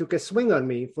basically took a swing on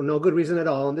me for no good reason at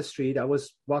all on the street. I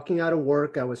was walking out of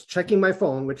work. I was checking my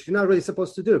phone, which you're not really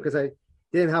supposed to do because I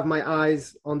didn't have my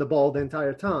eyes on the ball the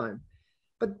entire time.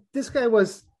 But this guy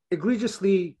was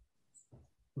egregiously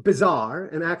bizarre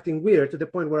and acting weird to the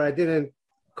point where I didn't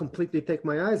completely take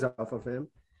my eyes off of him.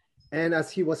 And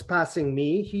as he was passing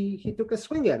me, he took a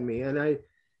swing at me. And I,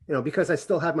 because I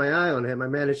still had my eye on him, I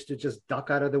managed to just duck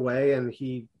out of the way. And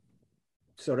I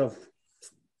sort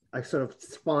of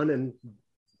spun and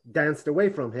danced away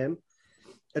from him,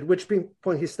 at which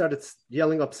point he started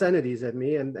yelling obscenities at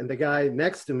me. And the guy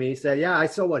next to me said, yeah, I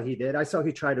saw what he did. I saw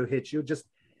he tried to hit you. Just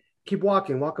keep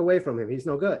walking, walk away from him. He's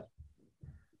no good.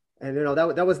 And,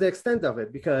 that was the extent of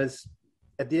it, because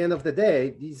at the end of the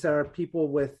day, these are people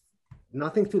with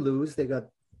nothing to lose. They got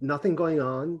nothing going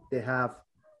on. They have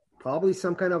probably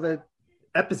some kind of an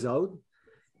episode,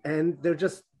 and they're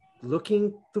just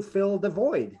looking to fill the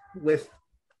void with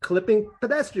clipping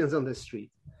pedestrians on the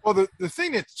street. Well, the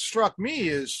thing that struck me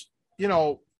is,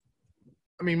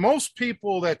 most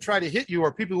people that try to hit you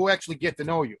are people who actually get to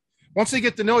know you. Once they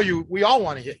get to know you, we all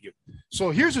want to hit you.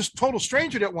 So here's this total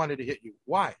stranger that wanted to hit you.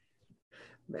 Why?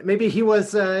 Maybe he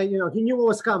was, he knew what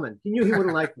was coming. He knew he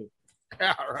wouldn't like me.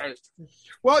 Yeah, right.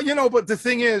 Well, but the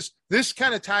thing is, this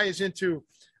kind of ties into,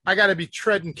 I got to be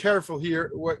treading careful here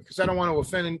because I don't want to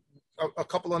offend a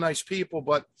couple of nice people.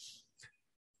 But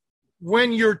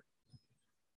when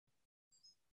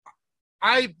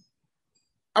I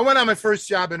went on my first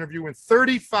job interview in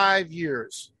 35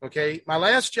 years. Okay. My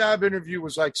last job interview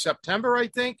was like September, I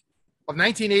think, of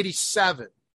 1987.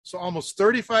 So almost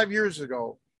 35 years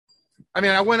ago.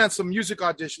 I went on some music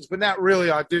auditions, but not really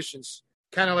auditions.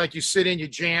 Kind of like you sit in, you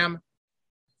jam.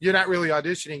 You're not really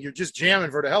auditioning. You're just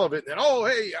jamming for the hell of it. And then, oh,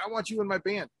 hey, I want you in my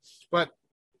band. But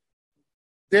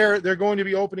they're going to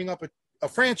be opening up a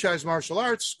franchise martial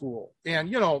arts school.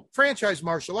 And, franchise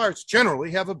martial arts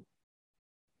generally have a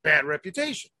bad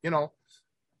reputation,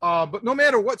 but no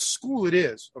matter what school it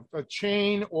is, a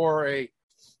chain or a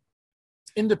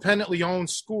independently owned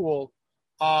school,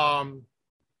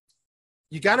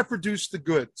 you got to produce the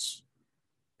goods.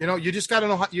 You just got to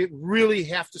know how. You really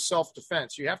have to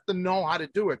self-defense. You have to know how to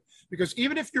do it, because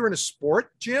even if you're in a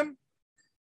sport gym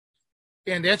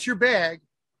and that's your bag,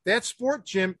 that sport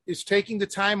gym is taking the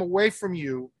time away from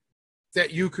you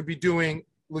that you could be doing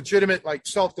legitimate, like,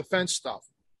 self-defense stuff.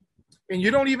 And you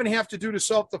don't even have to do the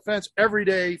self-defense every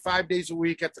day, 5 days a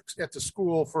week at the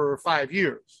school for 5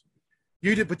 years.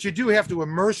 But you do have to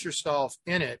immerse yourself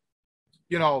in it,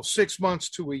 6 months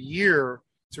to a year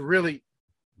to really,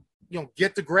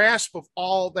 get the grasp of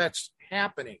all that's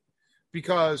happening.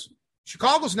 Because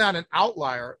Chicago's not an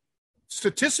outlier.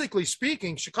 Statistically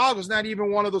speaking, Chicago's not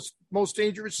even one of the most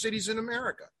dangerous cities in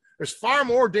America. There's far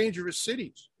more dangerous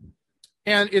cities.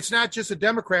 And it's not just a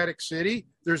Democratic city.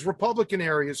 There's Republican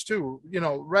areas too,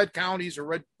 red counties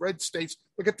or red states.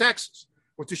 Look at Texas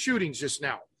with the shootings just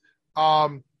now.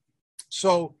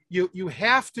 So you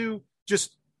have to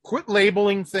just quit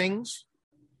labeling things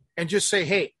and just say,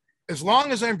 hey, as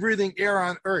long as I'm breathing air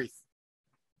on earth,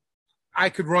 I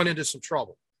could run into some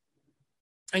trouble.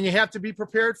 And you have to be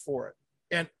prepared for it.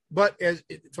 But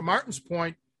to Martin's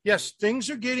point, yes, things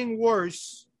are getting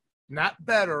worse, not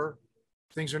better.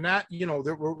 Things are not,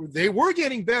 they were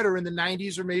getting better in the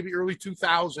 90s or maybe early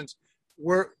 2000s,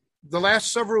 where the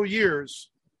last several years,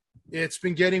 it's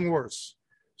been getting worse.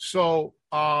 So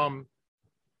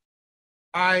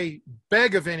I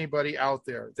beg of anybody out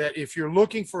there that if you're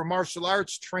looking for martial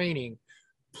arts training,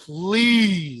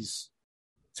 please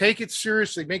take it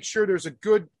seriously. Make sure there's a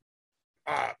good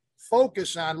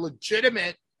focus on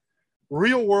legitimate,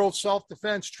 real-world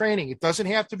self-defense training. It doesn't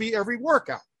have to be every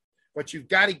workout, but you've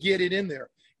got to get it in there.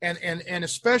 And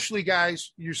especially,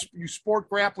 guys, you sport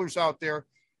grapplers out there,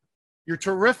 you're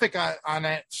terrific on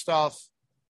that stuff,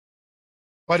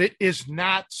 but it is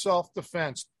not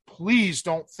self-defense. Please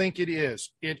don't think it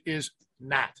is. It is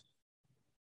not.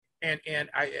 And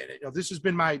this has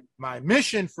been my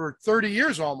mission for 30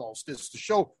 years almost, is to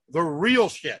show the real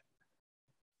shit,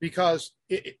 because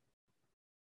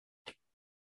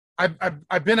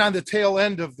I've been on the tail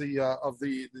end of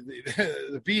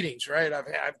the beatings, right?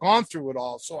 I've gone through it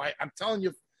all. So I'm telling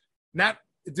you,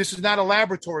 this is not a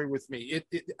laboratory with me.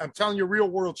 I'm telling you real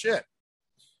world shit.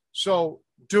 So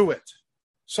do it.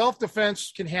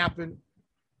 Self-defense can happen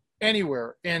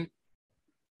anywhere. And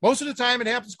most of the time it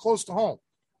happens close to home,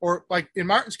 or like in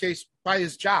Martin's case, by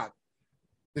his job,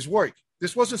 his work.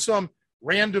 This wasn't some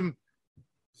random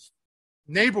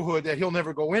neighborhood that he'll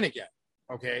never go in again.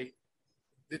 Okay.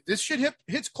 This shit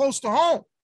hits close to home.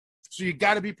 So you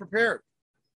got to be prepared.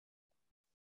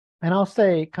 And I'll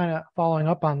say, kind of following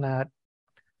up on that,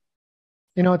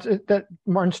 that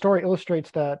Martin's story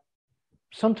illustrates that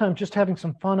sometimes just having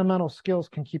some fundamental skills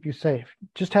can keep you safe.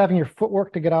 Just having your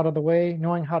footwork to get out of the way,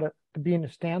 knowing how to be in a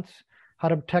stance, how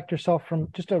to protect yourself from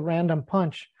just a random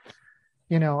punch.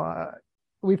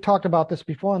 We've talked about this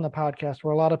before on the podcast,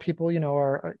 where a lot of people,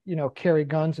 are carry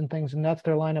guns and things, and that's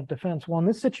their line of defense. Well, in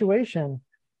this situation,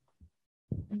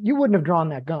 you wouldn't have drawn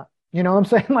that gun. You know what I'm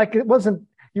saying? Like,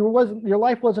 your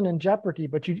life wasn't in jeopardy,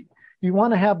 but you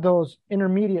want to have those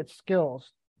intermediate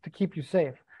skills to keep you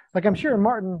safe. Like, I'm sure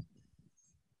Martin,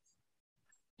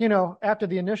 after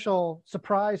the initial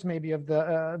surprise maybe of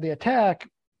the attack,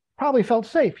 probably felt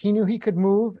safe. He knew he could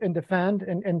move and defend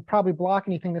and probably block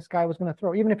anything this guy was going to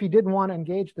throw, even if he didn't want to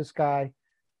engage this guy.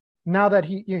 Now that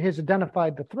he has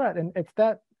identified the threat, and it's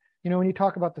that, when you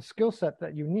talk about the skill set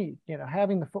that you need,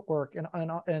 having the footwork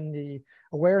and the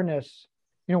awareness,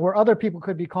 where other people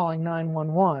could be calling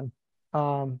 911,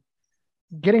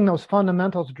 getting those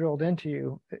fundamentals drilled into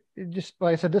you, it just,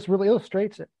 like I said, this really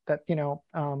illustrates it, that,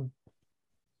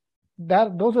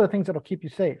 that those are the things that'll keep you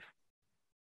safe.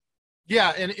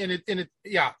 Yeah. And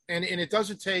it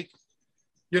doesn't take,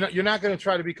 you're not going to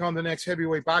try to become the next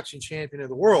heavyweight boxing champion of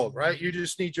the world, right? You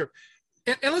just need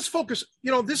and let's focus,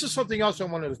 this is something else I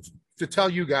wanted to tell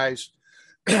you guys,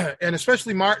 and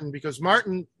especially Martin, because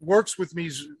Martin works with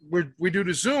me. We do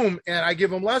the Zoom, and I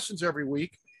give him lessons every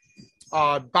week,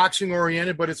 boxing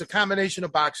oriented, but it's a combination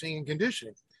of boxing and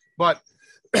conditioning. But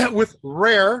with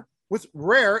rare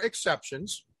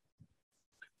exceptions,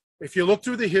 if you look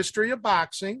through the history of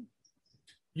boxing,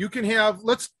 you can have,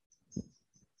 let's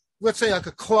say, like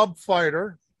a club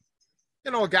fighter,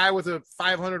 a guy with a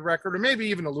 500 record, or maybe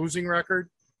even a losing record,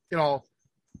 a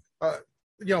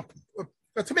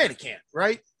tomato can,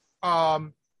 right?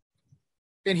 And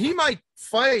he might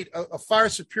fight a far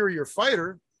superior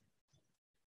fighter,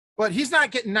 but he's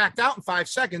not getting knocked out in 5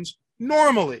 seconds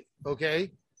normally,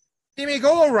 okay? He may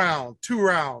go around 2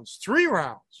 rounds, 3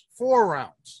 rounds, 4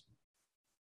 rounds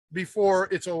before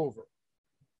it's over.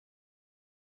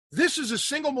 This is the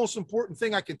single most important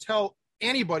thing I can tell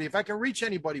anybody, if I can reach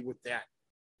anybody with that,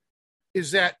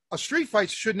 is that a street fight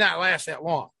should not last that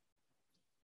long.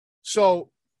 So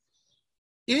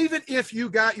even if you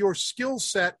got your skill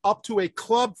set up to a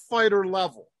club fighter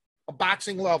level, a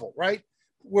boxing level, right,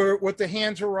 where with the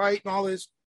hands are right and all this,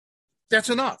 that's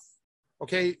enough,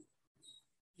 okay?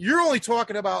 You're only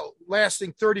talking about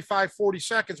lasting 35, 40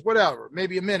 seconds, whatever,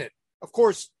 maybe a minute. Of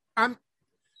course,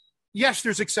 yes,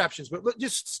 there's exceptions, but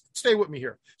just stay with me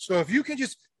here. So if you can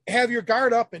just have your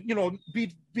guard up and,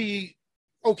 be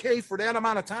okay for that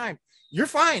amount of time, you're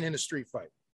fine in a street fight.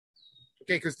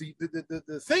 Okay, because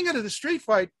the thing into the street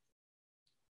fight,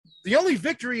 the only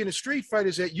victory in a street fight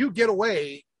is that you get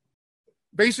away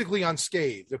basically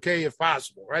unscathed, okay, if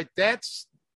possible, right? That's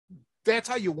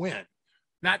how you win,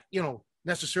 not,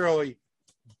 necessarily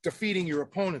defeating your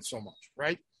opponent so much,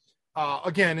 right?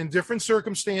 Again, in different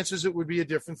circumstances, it would be a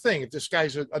different thing. If this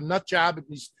guy's a nut job and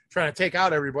he's trying to take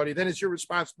out everybody, then it's your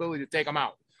responsibility to take him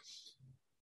out.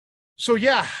 So,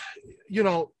 yeah, you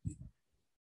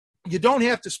don't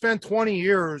have to spend 20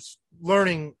 years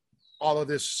learning all of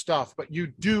this stuff, but you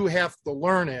do have to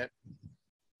learn it.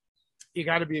 You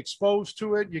got to be exposed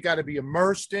to it. You got to be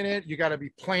immersed in it. You got to be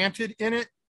planted in it.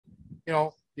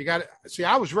 You got to see,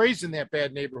 I was raised in that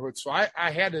bad neighborhood. So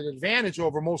I had an advantage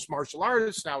over most martial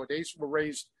artists nowadays.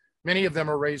 Many of them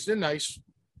are raised in nice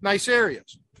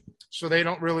areas. So they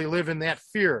don't really live in that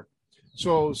fear.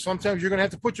 So sometimes you're going to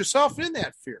have to put yourself in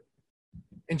that fear.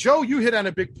 And Joe, you hit on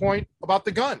a big point about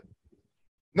the gun.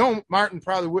 No, Martin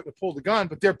probably wouldn't have pulled the gun,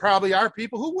 but there probably are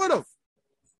people who would have,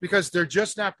 because they're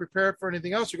just not prepared for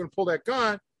anything else. You're going to pull that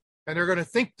gun and they're going to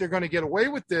think they're going to get away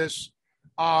with this.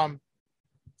 The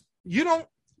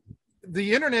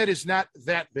internet is not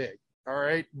that big. All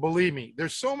right. Believe me,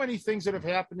 there's so many things that have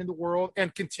happened in the world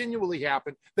and continually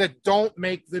happen that don't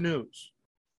make the news.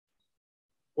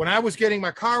 When I was getting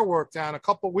my car worked on a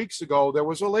couple of weeks ago, there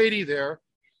was a lady there,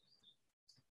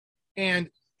 and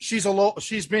she's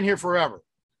been here forever.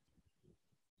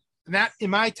 Not in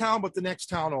my town, but the next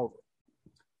town over.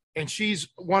 And she's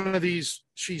one of these,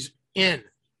 she's in.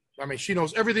 I mean, she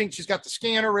knows everything. She's got the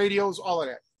scanner, radios, all of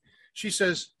that. She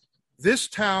says, this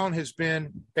town has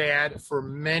been bad for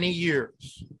many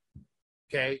years.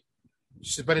 Okay.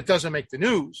 She said, but it doesn't make the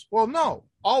news. Well, no.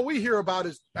 All we hear about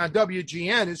is on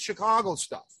WGN is Chicago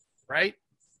stuff, right?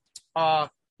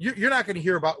 You're not going to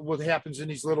hear about what happens in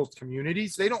these little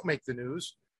communities. They don't make the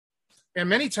news. And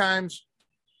many times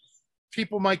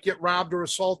people might get robbed or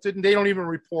assaulted and they don't even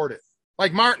report it.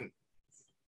 Like Martin.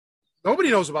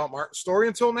 Nobody knows about Martin's story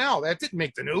until now. That didn't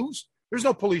make the news. There's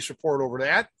no police report over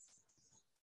that.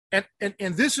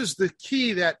 And this is the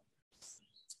key that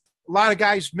a lot of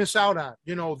guys miss out on.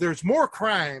 There's more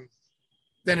crime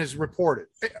than is reported.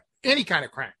 Any kind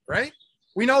of crime, right?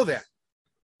 We know that.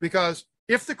 Because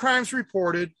if the crime's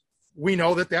reported, we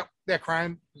know that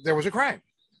crime, there was a crime.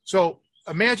 So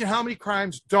imagine how many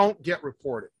crimes don't get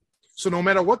reported. So no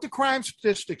matter what the crime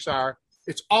statistics are,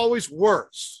 it's always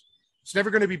worse. It's never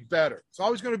going to be better. It's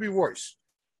always going to be worse.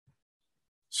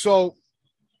 So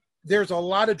there's a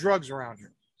lot of drugs around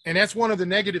here. And that's one of the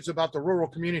negatives about the rural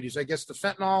communities. I guess the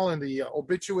fentanyl and the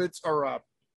obituates or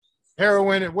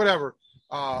heroin and whatever,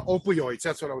 opioids,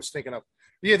 that's what I was thinking of.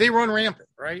 Yeah, they run rampant,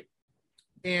 right?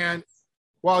 And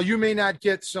while you may not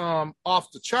get some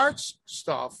off the charts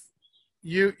stuff,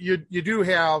 you do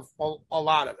have a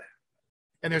lot of that.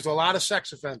 And there's a lot of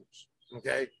sex offenders,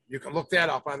 okay? You can look that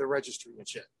up on the registry and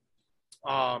shit.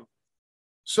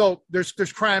 So there's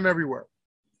crime everywhere.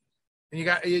 And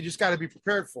you just got to be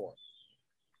prepared for it.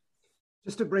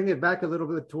 Just to bring it back a little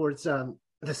bit towards the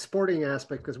sporting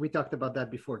aspect, because we talked about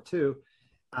that before too.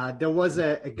 There was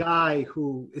a guy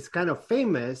who is kind of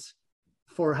famous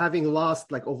for having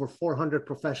lost like over 400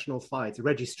 professional fights,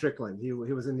 Reggie Strickland. He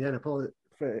was Indianapolis,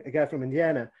 a guy from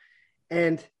Indiana.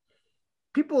 And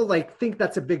people like think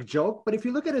that's a big joke, but if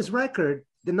you look at his record,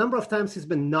 the number of times he's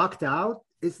been knocked out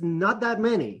is not that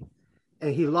many.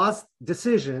 And he lost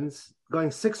decisions going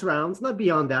 6 rounds, not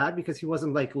beyond that, because he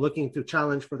wasn't like looking to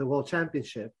challenge for the world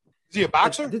championship. Is he a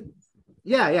boxer?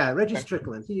 Yeah, Reggie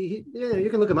Strickland. Yeah, you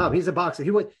can look him up. He's a boxer.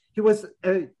 He was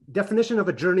a definition of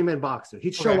a journeyman boxer.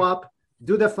 He'd show up,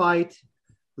 do the fight,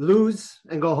 lose,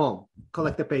 and go home,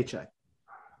 collect a paycheck.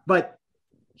 But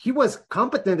he was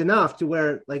competent enough to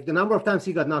where like the number of times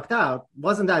he got knocked out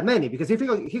wasn't that many, because if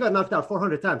he got knocked out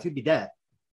 400 times, he'd be dead.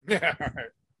 Yeah.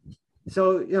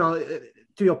 So,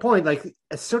 to your point, like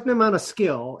a certain amount of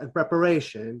skill and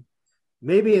preparation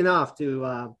may be enough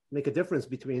to make a difference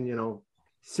between,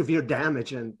 severe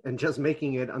damage and just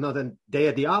making it another day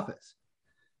at the office.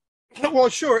 Well,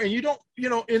 sure. And you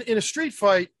don't, in a street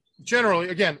fight, generally,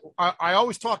 again, I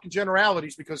always talk in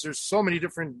generalities because there's so many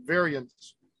different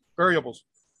variables.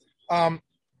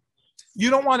 You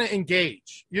don't want to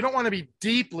engage. You don't want to be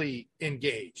deeply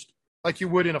engaged like you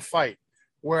would in a fight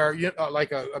where in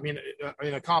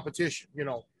a competition,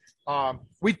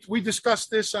 we discussed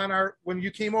this when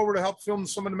you came over to help film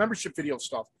some of the membership video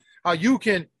stuff, how you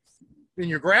can, in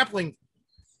your grappling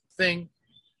thing,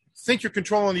 think you're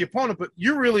controlling the opponent, but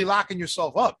you're really locking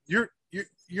yourself up.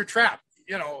 You're trapped.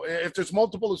 If there's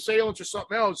multiple assailants or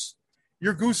something else,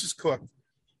 your goose is cooked.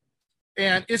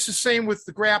 And it's the same with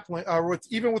the grappling, or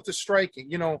even with the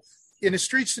striking. In a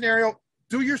street scenario,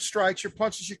 do your strikes, your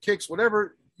punches, your kicks,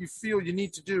 whatever you feel you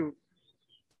need to do.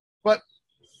 But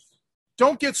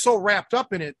don't get so wrapped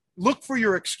up in it. Look for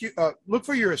your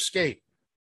escape.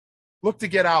 Look to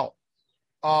get out.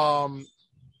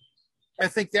 I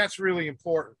think that's really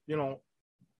important.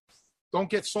 Don't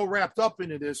get so wrapped up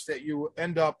into this that you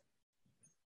end up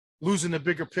losing the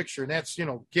bigger picture. And that's,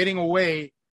 getting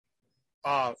away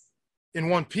in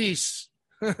one piece.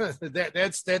 that's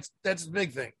the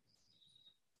big thing,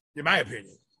 in my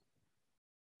opinion.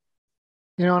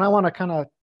 And I want to kind of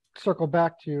circle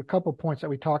back to a couple points that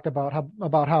we talked about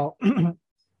how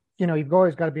you've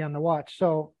always got to be on the watch.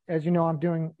 So as you know, I'm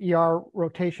doing ER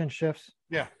rotation shifts.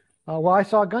 Yeah. Well, I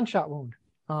saw a gunshot wound.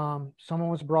 Someone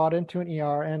was brought into an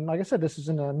ER, and like I said, this is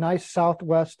in a nice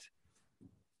southwest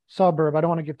suburb. I don't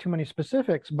want to give too many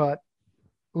specifics, but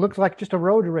it looks like just a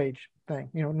road rage thing.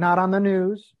 Not on the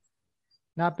news,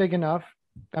 not big enough.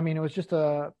 I mean, it was just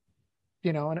and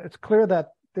it's clear that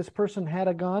this person had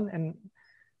a gun, and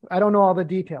I don't know all the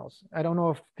details. I don't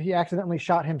know if he accidentally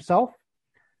shot himself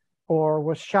or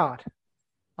was shot.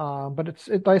 But it's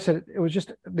like I said, it was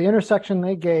just the intersection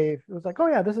they gave. It was like, oh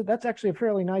yeah, that's actually a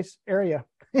fairly nice area.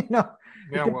 It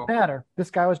didn't matter. This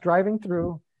guy was driving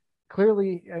through.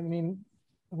 Clearly, I mean,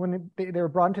 when they were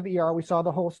brought into the ER, we saw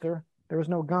the holster. There was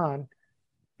no gun,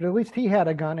 but at least he had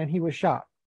a gun and he was shot.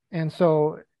 And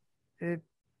so, I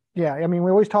mean, we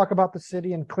always talk about the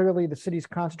city, and clearly the city's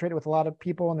concentrated with a lot of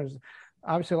people, and there's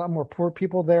obviously a lot more poor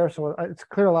people there. So it's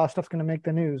clear a lot of stuff's going to make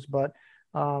the news, but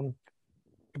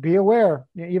be aware,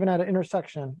 even at an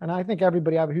intersection. And I think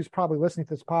everybody who's probably listening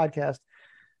to this podcast,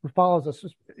 who follows us,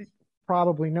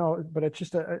 probably know. But it's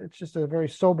just a very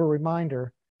sober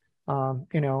reminder. Martin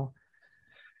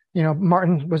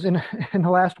was in the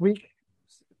last week,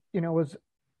 was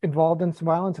involved in some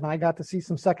violence, and I got to see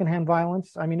some secondhand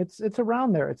violence. I mean, it's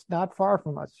around there. It's not far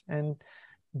from us, and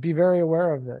be very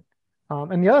aware of it.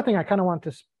 And the other thing I kind of want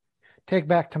to take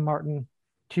back to Martin,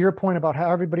 to your point about how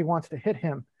everybody wants to hit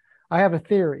him. I have a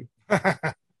theory,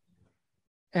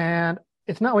 and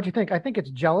it's not what you think. I think it's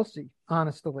jealousy,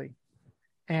 honestly.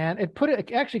 And it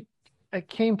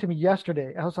came to me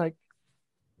yesterday. I was like,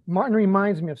 Martin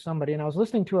reminds me of somebody, and I was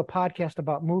listening to a podcast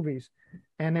about movies,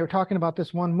 and they were talking about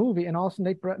this one movie, and all of a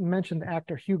sudden they mentioned the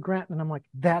actor Hugh Grant, and I'm like,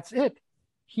 that's it.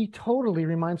 He totally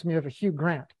reminds me of a Hugh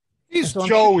Grant. He's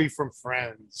Joey from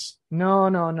Friends.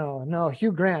 No,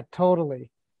 Hugh Grant,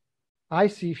 totally. I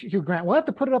see Hugh Grant. We'll have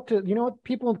to put it up to,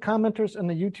 people and commenters on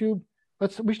the YouTube.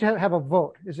 We should have a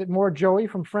vote. Is it more Joey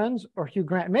from Friends or Hugh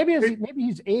Grant? Maybe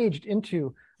he's aged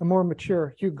into a more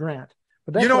mature Hugh Grant.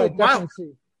 But that's what I definitely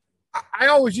see. I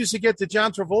always used to get the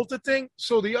John Travolta thing.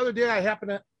 So the other day I had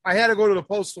to go to the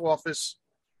postal office,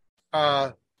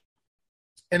 and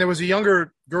there was a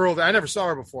younger girl that I never saw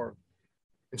her before,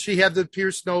 and she had the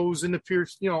pierced nose and the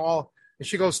pierced, all. And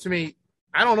she goes to me,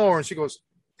 I don't know her, and she goes,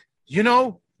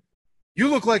 you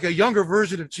look like a younger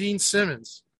version of Gene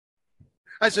Simmons.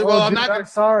 I said, well, I'm dude, not. I'm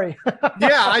sorry.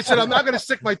 Yeah, I said, I'm not going to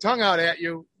stick my tongue out at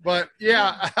you. But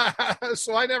yeah,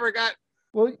 so I never got.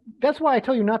 Well, that's why I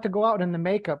tell you not to go out in the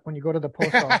makeup when you go to the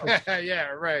post office. Yeah,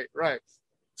 right.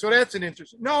 So that's an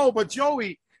interesting. No, but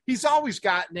Joey, he's always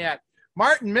gotten that.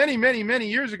 Martin, many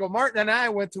years ago, Martin and I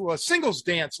went to a singles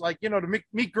dance, like, to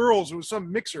meet girls. It was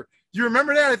some mixer. Do you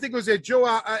remember that? I think it was at Joe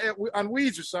on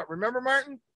Weeds or something. Remember,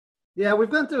 Martin? Yeah, we've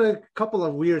gone through a couple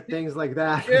of weird things like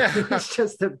that. Yeah. It's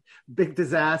just a big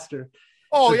disaster.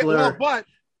 Oh, yeah. Well,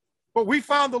 but we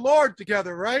found the Lord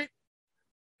together, right?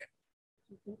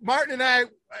 Martin and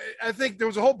I think there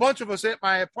was a whole bunch of us at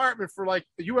my apartment for like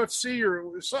the UFC or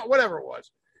whatever it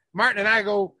was. Martin and I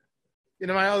go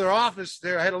into my other office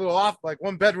there. I had a little off, like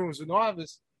one bedroom was an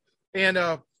office. And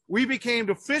we became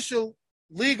official,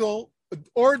 legal,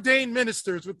 ordained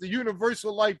ministers with the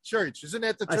Universal Life Church. Isn't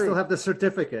that the truth? I still have the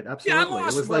certificate. Absolutely. Yeah, I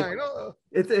lost it was mine.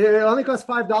 It only cost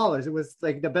 $5. It was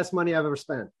like the best money I've ever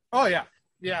spent. Oh, yeah.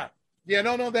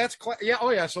 No, that's yeah.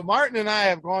 Oh, yeah. So Martin and I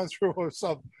have gone through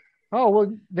some. Oh,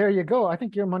 well, there you go. I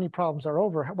think your money problems are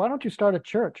over. Why don't you start a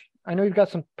church? I know you've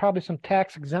got probably some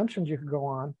tax exemptions you could go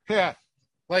on. Yeah.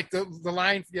 Like the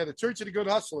line, the Church of the Good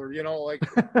Hustler, like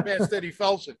Fast Eddie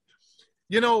Felsen.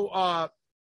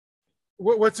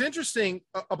 What's interesting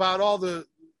about all the,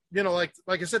 like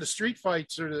I said, the street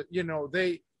fights or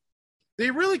they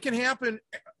really can happen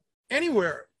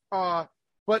anywhere. But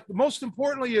most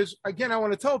importantly is, again, I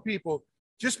want to tell people,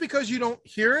 just because you don't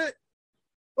hear it.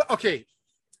 Okay.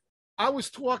 I was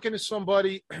talking to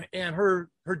somebody and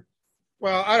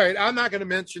well, all right, I'm not going to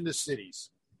mention the cities,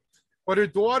 but her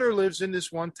daughter lives in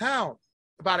this one town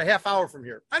about a half hour from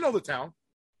here. I know the town.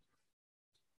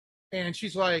 And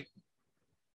she's like,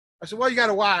 I said, well, you got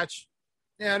to watch.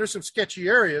 Yeah, there's some sketchy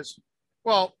areas.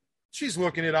 Well, she's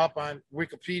looking it up on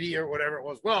Wikipedia or whatever it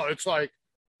was. Well, it's like,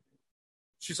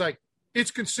 she's like, it's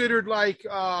considered like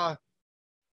the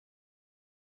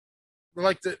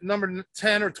number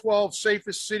 10 or 12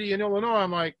 safest city in Illinois.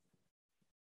 I'm like,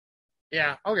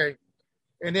 yeah, okay.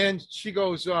 And then she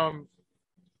goes,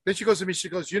 then she goes to me, she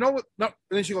goes, you know what? No.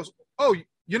 And then she goes, oh,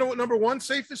 you know what number 1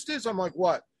 safest is? I'm like,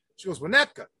 what? She goes,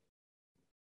 Winnetka.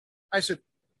 I said,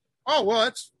 oh, well,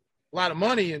 that's a lot of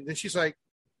money. And then she's like,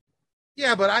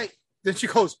 yeah, but then she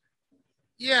goes,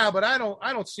 yeah, but I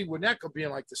don't see Winnetka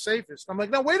being like the safest. I'm like,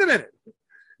 no, wait a minute.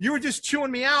 You were just chewing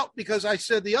me out because I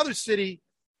said the other city,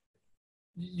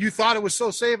 you thought it was so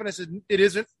safe. And I said, it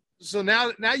isn't. So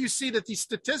now you see that these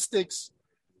statistics,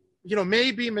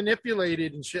 may be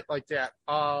manipulated and shit like that.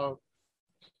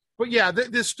 But yeah,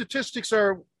 the statistics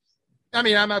are, I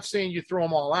mean, I'm not saying you throw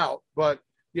them all out, but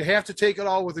you have to take it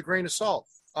all with a grain of salt.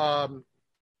 And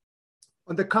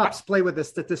the cops play with the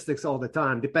statistics all the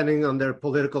time, depending on their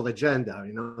political agenda.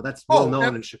 That's well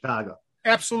known in Chicago.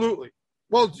 Absolutely.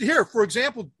 Well, here, for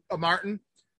example, Martin,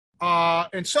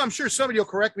 and so I'm sure somebody will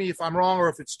correct me if I'm wrong or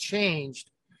if it's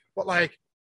changed, but like,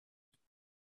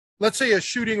 let's say a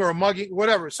shooting or a mugging,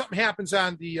 whatever, something happens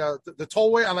on the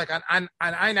tollway, on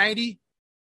I-90,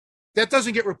 that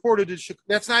doesn't get reported.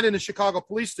 That's not in the Chicago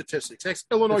police statistics. That's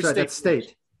Illinois State. That's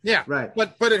state. Yeah, right.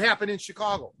 But it happened in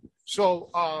Chicago.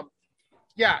 So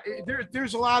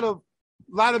there's a lot of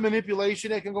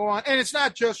manipulation that can go on, and it's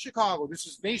not just Chicago. This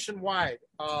is nationwide.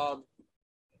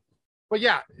 But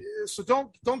yeah, so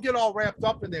don't get all wrapped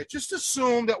up in there. Just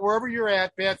assume that wherever you're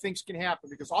at, bad things can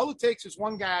happen, because all it takes is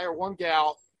one guy or one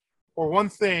gal or one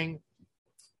thing,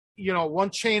 one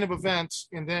chain of events,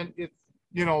 and then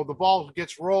the ball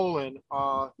gets rolling.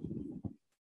 But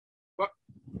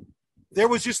there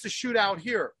was just a shootout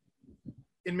here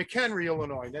in McHenry,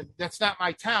 Illinois. That's not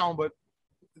my town, but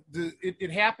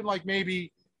it happened like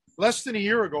maybe less than a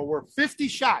year ago, where 50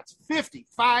 shots, 50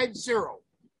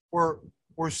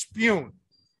 were spewed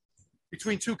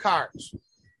between two cars.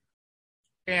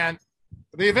 And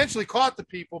they eventually caught the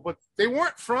people, but they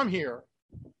weren't from here.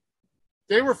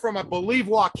 They were from, I believe,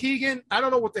 Waukegan. I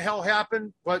don't know what the hell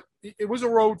happened, but it was a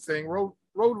road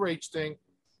rage thing.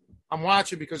 I'm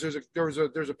watching because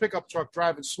there's a pickup truck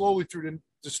driving slowly through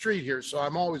the street here, so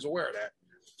I'm always aware of that.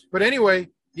 But anyway,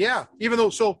 yeah,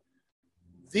 so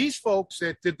these folks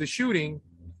that did the shooting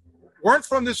weren't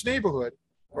from this neighborhood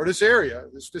or this area,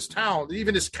 this town,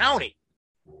 even this county.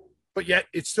 But yet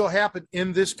it still happened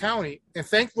in this county. And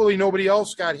thankfully nobody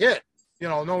else got hit.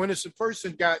 No innocent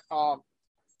person got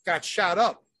shot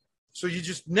up. So you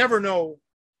just never know,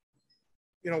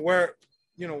 where,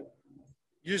 you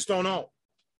just don't know.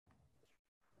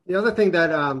 The other thing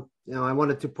that, I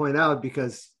wanted to point out,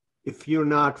 because if you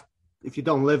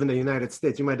don't live in the United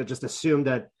States, you might have just assumed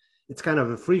that it's kind of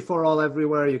a free-for-all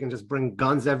everywhere. You can just bring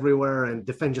guns everywhere and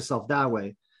defend yourself that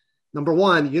way. number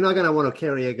one, you're not going to want to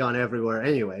carry a gun everywhere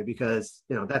anyway, because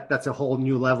that's a whole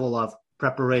new level of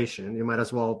preparation. You might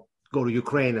as well go to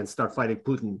Ukraine and start fighting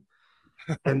Putin.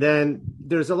 And then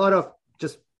there's a lot of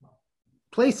just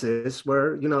places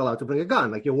where you're not allowed to bring a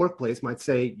gun. Like your workplace might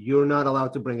say you're not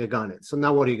allowed to bring a gun in. So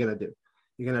now what are you going to do?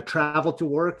 You're going to travel to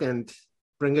work and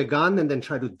bring a gun and then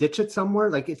try to ditch it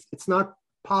somewhere? Like it's not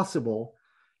possible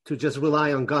to just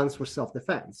rely on guns for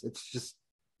self-defense. It's just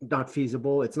not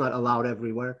feasible. It's not allowed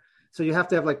everywhere. So you have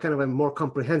to have like kind of a more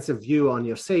comprehensive view on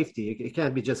your safety. It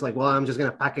can't be just like, well, I'm just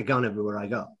going to pack a gun everywhere I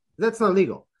go. That's not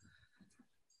legal.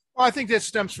 Well, I think that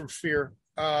stems from fear,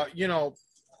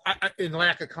 in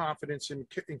lack of confidence in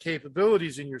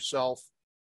capabilities in yourself.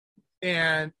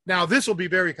 And now this will be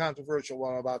very controversial,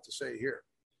 what I'm about to say here.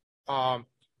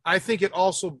 I think it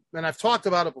also, and I've talked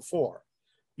about it before,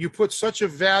 you put such a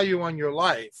value on your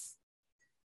life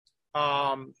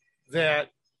that,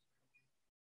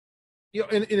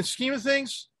 in the scheme of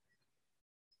things,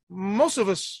 most of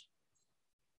us,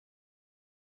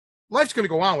 life's going to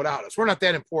go on without us. We're not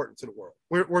that important to the world.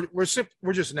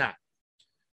 We're just not.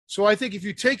 So I think if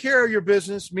you take care of your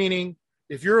business, meaning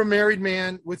if you're a married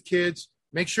man with kids,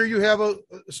 make sure you have a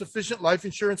sufficient life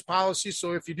insurance policy.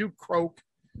 So if you do croak,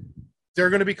 they're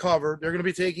going to be covered. They're going to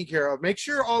be taken care of. Make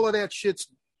sure all of that shit's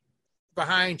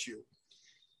behind you.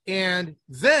 And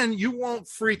then you won't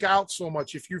freak out so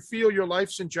much. If you feel your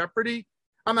life's in jeopardy,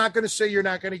 I'm not going to say you're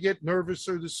not going to get nervous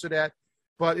or this or that,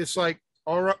 but it's like,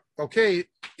 all right, okay,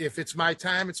 if it's my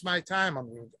time, it's my time.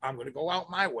 I'm going to go out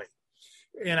my way.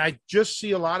 And I just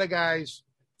see a lot of guys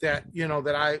that,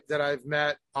 that I've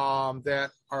met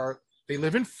they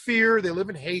live in fear. They live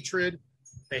in hatred.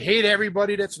 They hate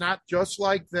everybody that's not just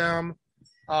like them.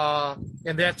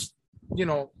 And that's,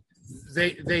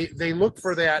 they look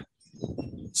for that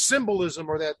symbolism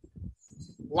or that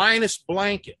Linus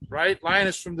blanket, right?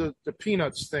 Linus from the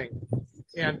Peanuts thing.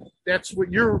 And that's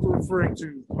what you're referring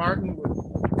to, Martin,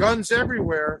 with guns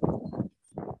everywhere.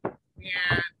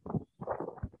 And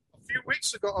a few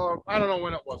weeks ago, I don't know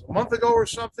when it was, a month ago or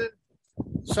something,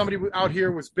 somebody out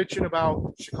here was bitching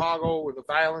about Chicago with the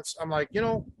violence. I'm like,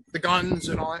 the guns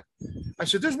and all that. I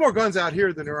said, there's more guns out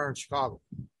here than there are in Chicago.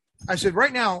 I said,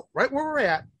 right now, right where we're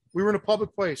at, we were in a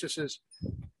public place. It says,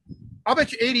 I'll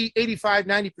bet you 80, 85,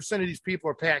 90% of these people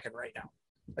are packing right now.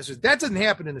 I said, that doesn't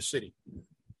happen in the city.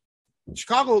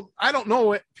 Chicago, I don't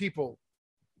know a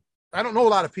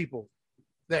lot of people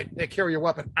that carry a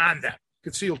weapon on them,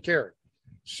 concealed carry.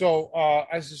 So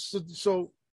I said,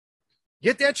 so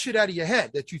get that shit out of your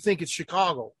head that you think it's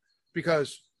Chicago,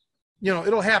 because,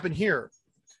 it'll happen here.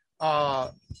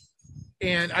 And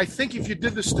I think if you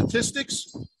did the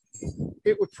statistics,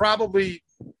 it would probably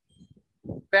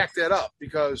back that up,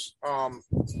 because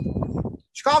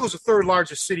Chicago's the third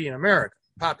largest city in America,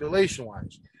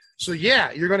 population-wise. So,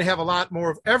 yeah, you're going to have a lot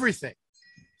more of everything,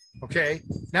 okay?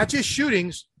 Not just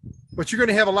shootings, but you're going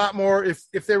to have a lot more,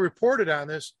 if they reported on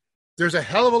this, there's a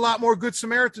hell of a lot more Good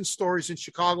Samaritan stories in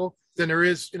Chicago than there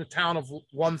is in a town of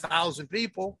 1,000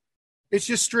 people. It's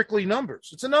just strictly numbers.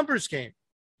 It's a numbers game.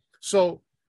 So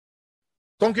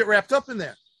don't get wrapped up in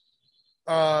that.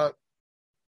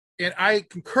 And I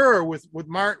concur with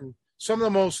Martin. Some of the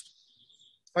most,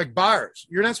 like bars,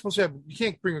 you're not supposed to have, you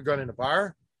can't bring a gun in a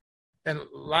bar. And a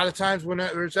lot of times when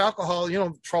there's alcohol,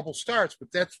 trouble starts, but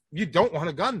you don't want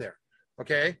a gun there.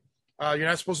 Okay. You're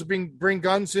not supposed to bring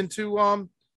guns into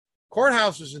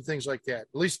courthouses and things like that, at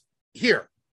least here.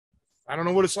 I don't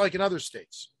know what it's like in other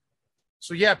states.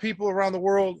 So yeah, people around the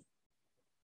world,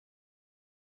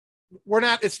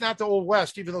 it's not the old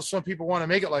West, even though some people want to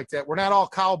make it like that. We're not all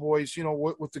cowboys,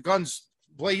 with the guns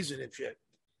blazing and shit.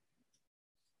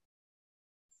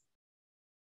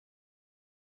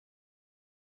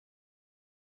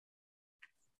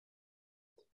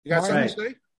 You got something to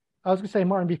say? I was going to say,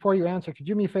 Martin, before you answer, could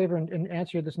you do me a favor and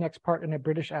answer this next part in a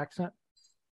British accent?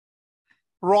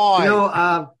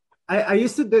 Right. There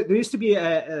used to be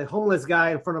a homeless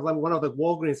guy in front of one of the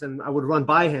Walgreens, and I would run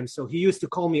by him. So he used to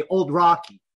call me Old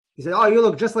Rocky. He said, "Oh, you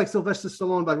look just like Sylvester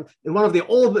Stallone, but in one of the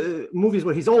old movies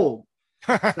where he's old."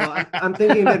 So I'm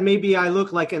thinking that maybe I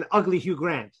look like an ugly Hugh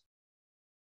Grant.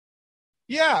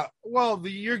 Yeah, well,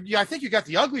 I think you got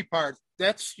the ugly part.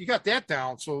 You got that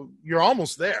down, so you're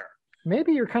almost there.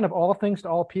 Maybe you're kind of all things to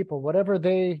all people. Whatever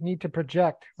they need to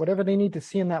project, whatever they need to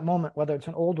see in that moment, whether it's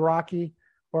an old Rocky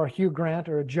or a Hugh Grant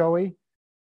or a Joey,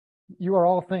 you are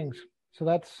all things. So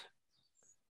that's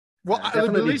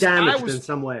definitely damaged in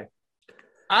some way.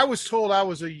 I was told I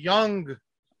was a younger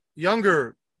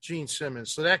Gene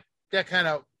Simmons, so that kind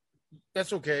of,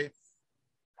 that's okay.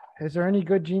 Is there any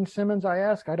good Gene Simmons? I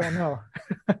ask. I don't know.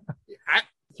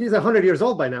 He's 100 years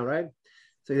old by now, right?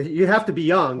 So you have to be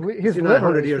young. His you're not liver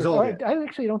 100 is years just- old I, yet. I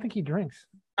actually don't think he drinks.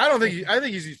 I don't think I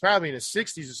think he's probably in his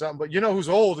 60s or something. But you know who's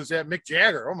old is that Mick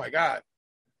Jagger. Oh my God,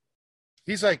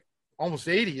 he's like almost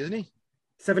 80, isn't he?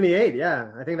 78.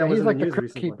 Yeah, I think that was He's in like the the news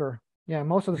crypt recently. keeper. Yeah,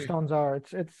 most of the Stones are.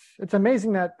 It's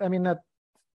amazing that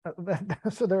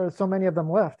so there are so many of them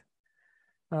left.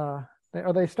 Are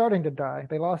they starting to die?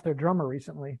 They lost their drummer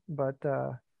recently, but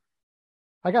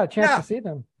I got a chance to see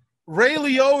them. Ray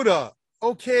Liotta.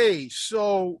 Okay,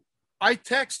 so I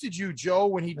texted you, Joe,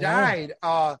 when he died.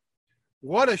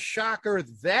 What a shocker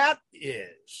that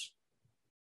is.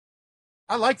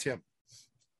 I liked him.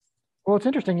 Well, it's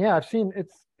interesting. Yeah, I've seen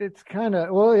it's kind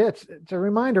of, well, it's a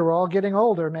reminder we're all getting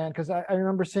older, man. Because I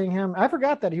remember seeing him. I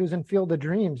forgot that he was in Field of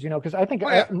Dreams, because I think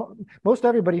most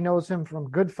everybody knows him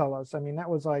from Goodfellas. I mean, that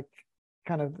was like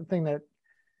kind of the thing that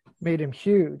made him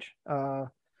huge.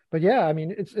 But yeah, I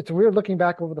mean, it's weird looking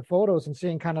back over the photos and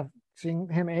seeing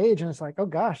him age, and it's like, oh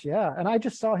gosh, yeah. And I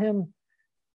just saw him.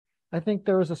 I think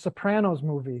there was a Sopranos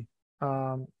movie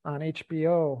on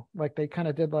HBO. Like they kind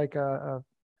of did like a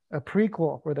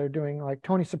prequel where they're doing like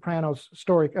Tony Soprano's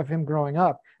story of him growing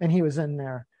up, and he was in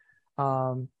there.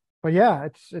 But yeah,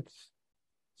 it's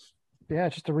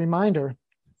just a reminder.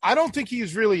 I don't think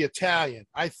he's really Italian.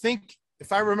 I think,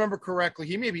 if I remember correctly,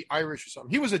 he may be Irish or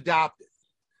something. He was adopted.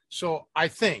 So I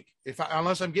think,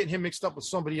 unless I'm getting him mixed up with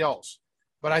somebody else,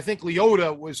 but I think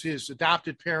Liotta was his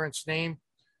adopted parents' name.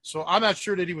 So I'm not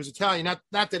sure that he was Italian. Not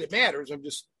that it matters. I'm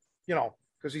just,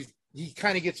 because he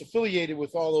kind of gets affiliated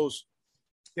with all those,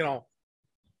 Joe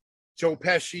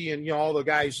Pesci and all the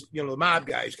guys, the mob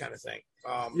guys kind of thing.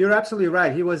 You're absolutely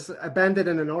right. He was abandoned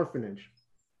in an orphanage.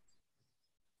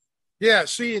 Yeah,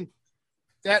 see, and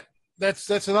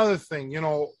that's another thing. You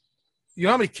know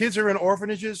how many kids are in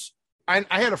orphanages? I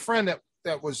had a friend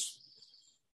that was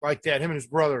like that. Him and his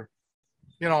brother.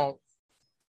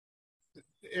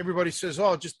 Everybody says,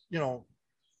 "Oh, just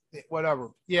whatever."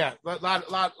 Yeah,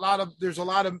 there's a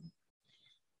lot of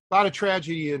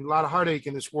tragedy and a lot of heartache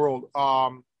in this world,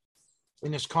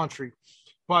 in this country.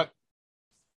 But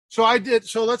so I did.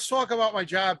 So let's talk about my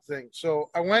job thing. So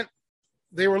I went.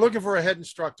 They were looking for a head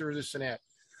instructor, this and that.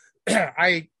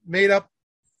 I made up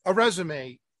a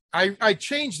resume. I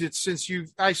changed it since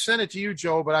I sent it to you,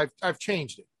 Joe, but I've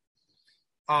changed it.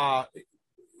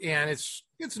 And it's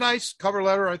nice. Cover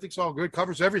letter, I think it's all good.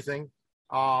 Covers everything.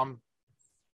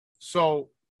 So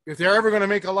if they're ever going to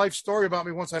make a life story about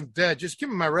me once I'm dead, just give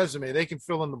them my resume. They can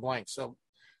fill in the blanks. So,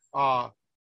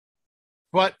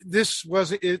 but this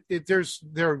was it.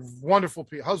 They're wonderful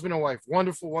people, husband and wife,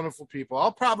 wonderful, wonderful people.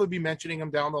 I'll probably be mentioning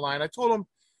them down the line. I told them,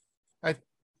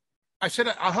 I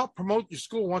said, I'll help promote your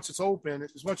school once it's open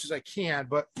as much as I can.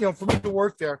 But, for me to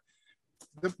work there,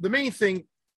 the main thing,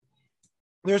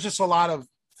 there's just a lot of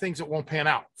things that won't pan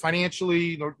out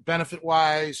financially, benefit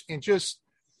wise, and just,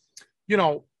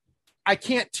 I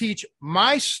can't teach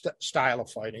my style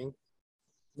of fighting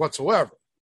whatsoever.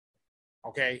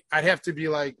 Okay. I'd have to be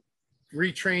like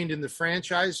retrained in the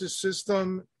franchises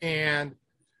system. And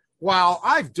while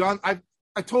I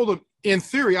told them, in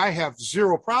theory, I have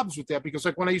zero problems with that because,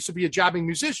 like, when I used to be a jobbing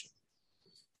musician,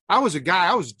 I was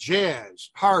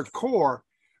jazz, hardcore,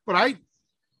 but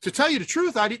to tell you the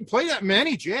truth, I didn't play that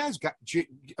many jazz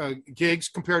gigs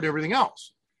compared to everything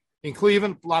else. In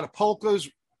Cleveland, a lot of polkas,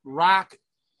 rock,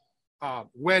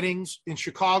 weddings. In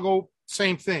Chicago,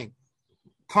 same thing.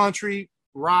 Country,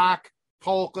 rock,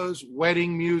 polkas,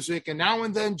 wedding music, and now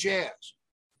and then jazz.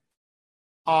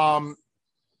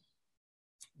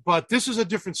 But this is a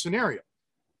different scenario.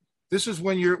 This is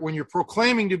when you're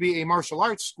proclaiming to be a martial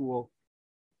arts school.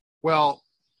 Well,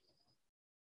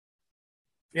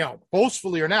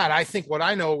 boastfully or not, I think what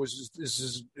I know is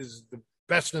the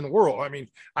best in the world. I mean,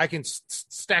 I can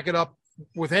stack it up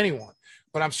with anyone,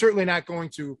 but I'm certainly not going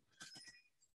to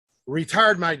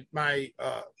retard my.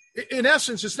 In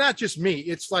essence, it's not just me.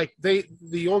 It's like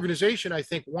the organization, I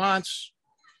think, wants.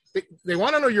 They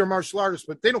want to know you're a martial artist,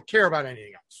 but they don't care about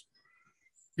anything else.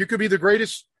 You could be the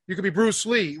greatest. You could be Bruce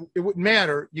Lee. It wouldn't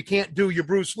matter. You can't do your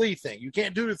Bruce Lee thing. You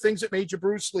can't do the things that made you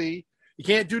Bruce Lee. You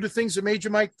can't do the things that made you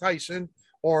Mike Tyson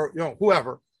or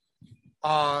whoever.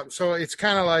 So it's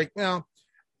kind of like,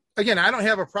 again, I don't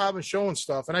have a problem showing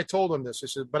stuff. And I told him this. I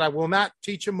said, but I will not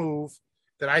teach a move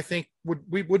that I think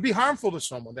would be harmful to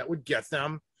someone, that would get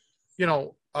them,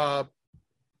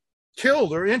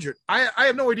 killed or injured. I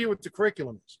have no idea what the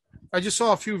curriculum is. I just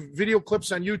saw a few video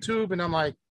clips on YouTube, and I'm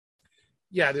like,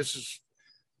 yeah, it's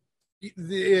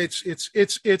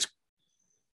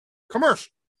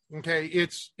commercial. Okay.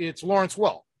 It's Lawrence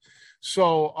Welk.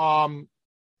 So,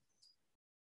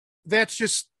 that's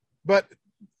just, but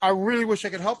I really wish I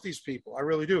could help these people. I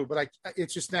really do, but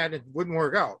it's just that it wouldn't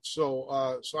work out.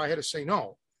 So I had to say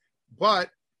no. But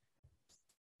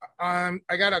I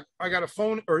got a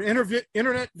phone or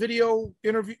internet video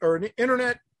interview or an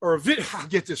internet or a video. I'll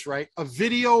get this right. A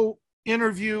video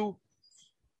interview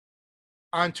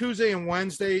on Tuesday and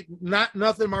Wednesday.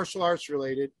 Nothing martial arts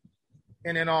related.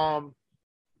 And then I'm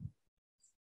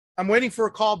waiting for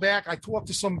a call back. I talked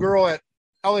to some girl at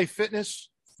LA Fitness.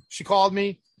 She called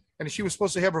me, and she was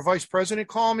supposed to have her vice president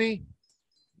call me.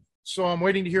 So I'm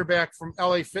waiting to hear back from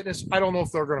LA Fitness. I don't know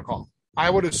if they're going to call. I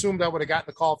would assume I would have gotten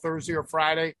the call Thursday or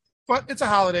Friday, but it's a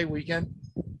holiday weekend.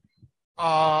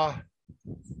 But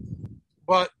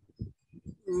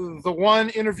the one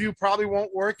interview probably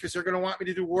won't work because they're going to want me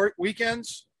to do work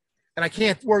weekends, and I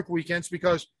can't work weekends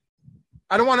because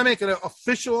I don't want to make an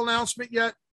official announcement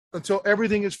yet until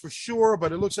everything is for sure,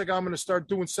 but it looks like I'm going to start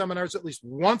doing seminars at least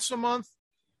once a month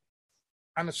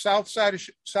on the south side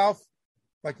of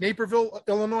like Naperville,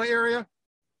 Illinois area.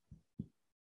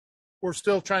 We're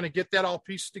still trying to get that all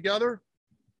pieced together,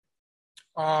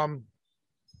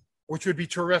 which would be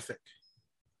terrific.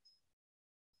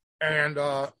 And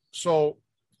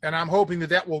and I'm hoping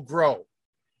that will grow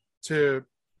to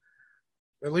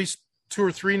at least 2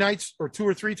 or 3 nights or 2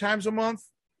 or 3 times a month,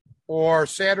 or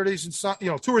Saturdays and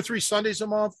 2 or 3 Sundays a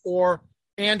month, or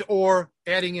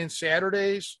adding in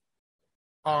Saturdays.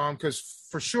 Because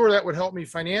for sure that would help me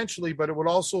financially, but it would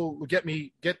also get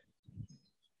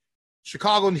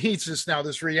Chicago needs this now,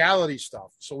 this reality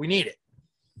stuff. So we need it.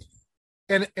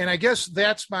 And I guess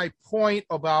that's my point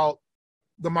about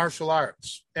the martial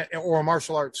arts or a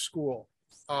martial arts school.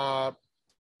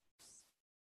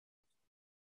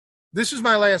 This is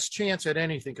my last chance at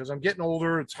anything because I'm getting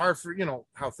older. It's hard for,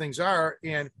 how things are.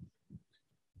 And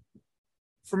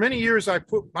for many years, I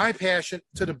put my passion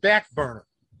to the back burner.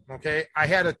 Okay. I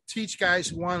had to teach guys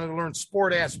who wanted to learn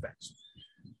sport aspects.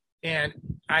 And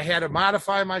I had to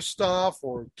modify my stuff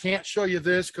or can't show you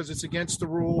this because it's against the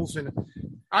rules. And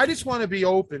I just want to be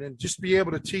open and just be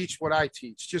able to teach what I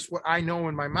teach, just what I know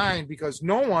in my mind, because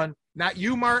no one, not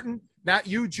you, Martin, not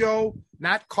you, Joe,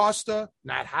 not Costa,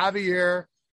 not Javier,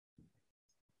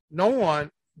 no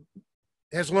one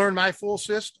has learned my full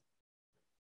system.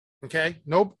 Okay.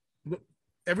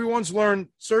 Everyone's learned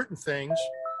certain things,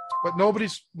 but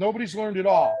nobody's learned it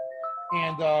all.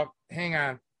 And hang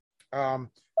on.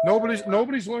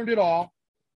 Nobody's learned it all,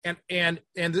 and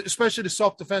especially the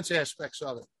self-defense aspects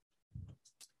of it.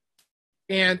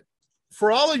 And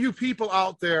for all of you people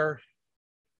out there,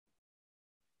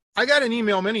 I got an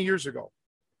email many years ago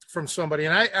from somebody,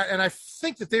 and I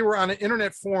think that they were on an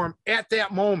internet forum at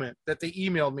that moment that they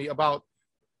emailed me about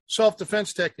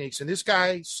self-defense techniques. And this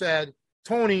guy said,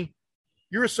 "Tony,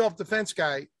 you're a self-defense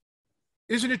guy.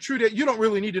 Isn't it true that you don't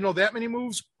really need to know that many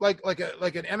moves like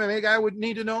an MMA guy would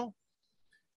need to know?"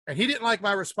 And he didn't like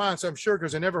my response, I'm sure,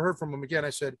 because I never heard from him again. I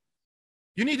said,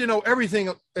 "You need to know everything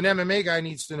an MMA guy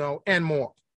needs to know and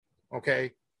more."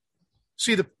 Okay.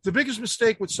 See, the biggest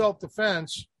mistake with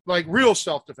self-defense, like real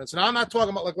self-defense, and I'm not talking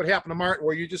about like what happened to Martin,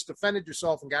 where you just defended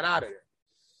yourself and got out of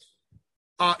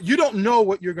there. You don't know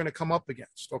what you're going to come up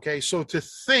against. Okay. So to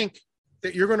think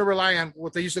that you're going to rely on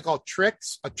what they used to call a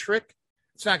trick,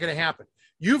 it's not going to happen.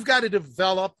 You've got to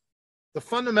develop the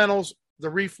fundamentals, the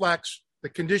reflex, the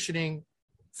conditioning,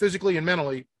 physically and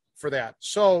mentally for that.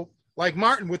 So like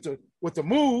Martin with the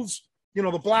moves,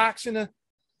 the blocks and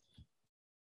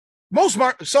most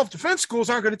self-defense schools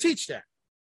aren't going to teach that.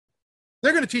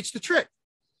 They're going to teach the trick.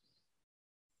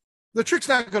 The trick's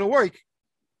not going to work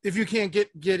if you can't get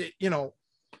it,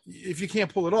 if you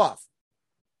can't pull it off.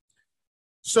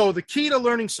 So the key to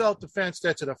learning self-defense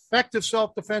that's an effective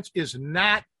self-defense is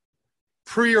not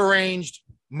prearranged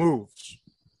moves.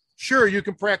 Sure, you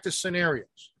can practice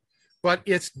scenarios, but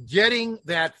it's getting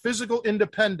that physical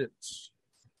independence,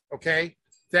 okay,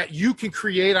 that you can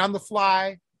create on the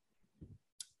fly.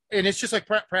 And it's just like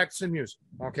practicing music,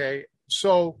 okay?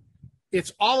 So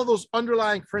it's all of those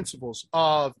underlying principles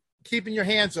of keeping your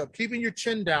hands up, keeping your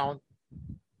chin down,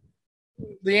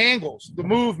 the angles, the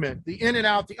movement, the in and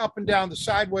out, the up and down, the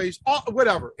sideways,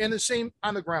 whatever, and the same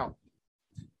on the ground.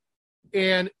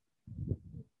 And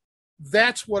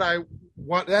that's what I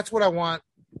want. That's what I want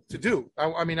to do. I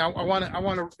want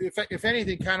to, if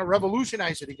anything, kind of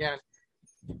revolutionize it again,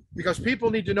 because people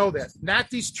need to know that. Not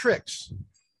these tricks,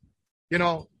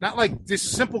 not like this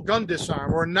simple gun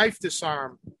disarm or a knife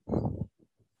disarm.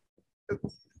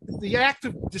 The act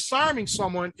of disarming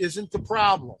someone isn't the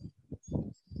problem.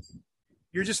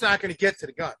 You're just not going to get to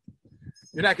the gun.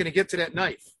 You're not going to get to that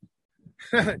knife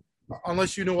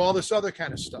unless you know all this other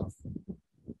kind of stuff.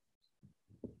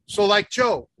 So like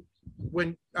Joe,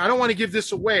 when I don't want to give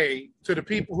this away to the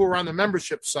people who are on the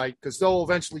membership site because they'll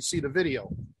eventually see the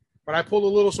video. But I pulled a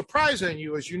little surprise on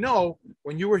you, as you know,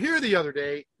 when you were here the other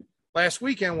day, last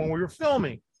weekend when we were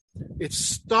filming. It's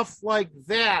stuff like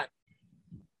that.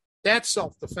 That's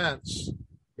self-defense.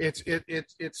 It's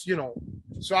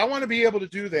so I want to be able to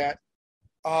do that.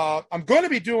 I'm going to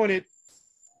be doing it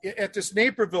at this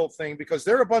Naperville thing because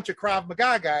they're a bunch of Krav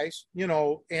Maga guys,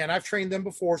 and I've trained them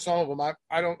before, some of them.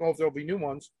 I don't know if there'll be new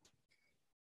ones.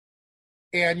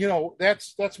 And,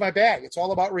 that's my bag. It's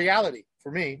all about reality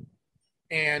for me.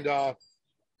 And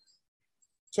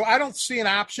so I don't see an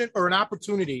option or an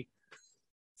opportunity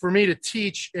for me to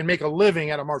teach and make a living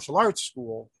at a martial arts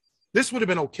school. This would have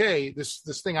been okay.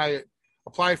 This thing I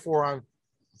applied for on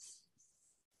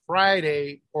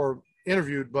Friday or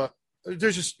interviewed, but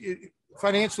there's just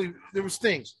financially, there was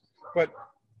things. But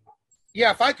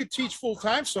yeah, if I could teach full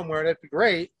time somewhere, that'd be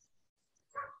great.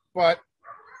 But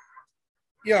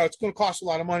it's going to cost a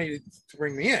lot of money to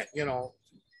bring me in,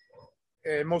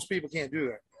 and most people can't do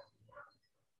that.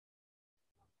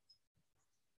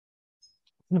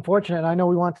 Unfortunate. I know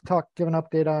we want to give an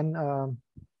update on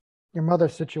your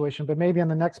mother's situation, but maybe on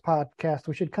the next podcast,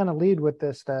 we should kind of lead with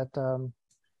this, that,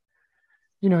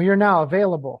 you're now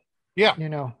available. Yeah.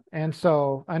 And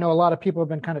so I know a lot of people have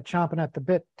been kind of chomping at the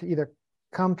bit to either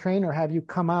come train or have you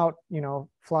come out,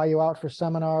 fly you out for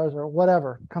seminars or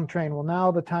whatever, come train. Well,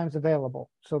 now the time's available.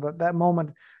 So that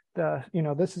moment,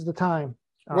 this is the time.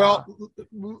 Well,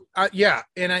 yeah.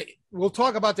 And we'll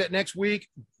talk about that next week,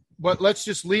 but let's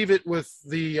just leave it with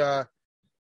the,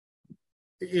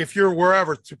 if you're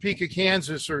wherever, Topeka,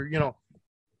 Kansas, or,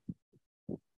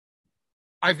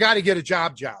 I've got to get a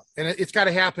job, and it's got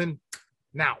to happen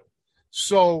now.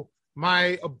 So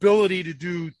my ability to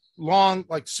do long,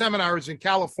 like seminars in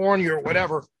California or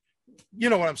whatever, you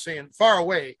know what I'm saying, far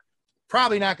away,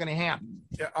 probably not going to happen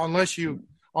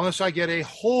unless I get a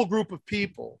whole group of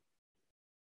people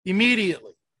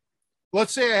immediately.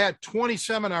 Let's say I had 20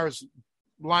 seminars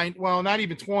lined, well, not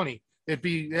even 20.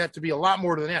 It'd have to be a lot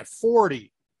more than that,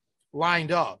 40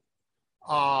 lined up,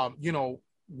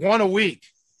 one a week,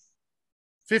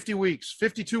 50 weeks,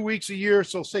 52 weeks a year.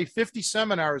 So say 50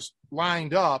 seminars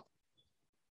lined up.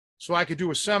 So I could do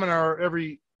a seminar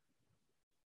every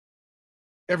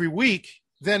week,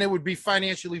 then it would be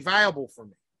financially viable for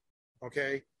me.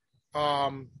 Okay.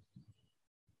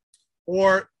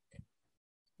 Or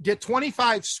get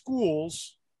 25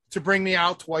 schools to bring me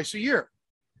out twice a year.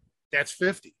 That's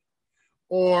 50.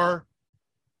 Or,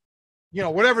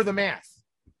 whatever the math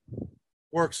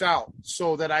works out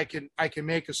so that I can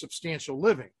make a substantial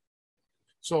living.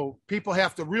 So people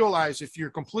have to realize if you're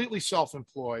completely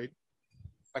self-employed,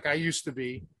 like I used to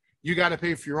be, you got to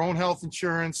pay for your own health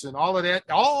insurance and all that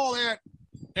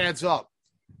adds up.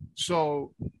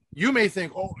 So you may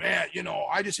think, oh man,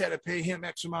 I just had to pay him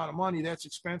X amount of money. That's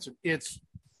expensive. It's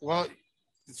the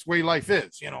way life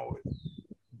is,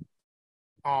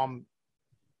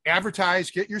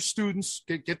 advertise, get your students,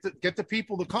 get the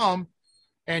people to come,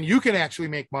 and you can actually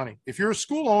make money. If you're a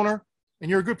school owner and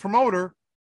you're a good promoter,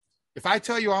 if I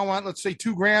tell you I want, let's say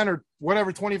 $2,000 or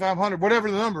whatever, 2,500, whatever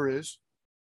the number is,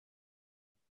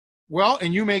 well,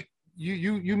 and you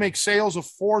make sales of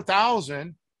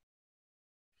 4,000,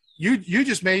 you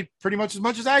just made pretty much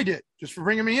as I did just for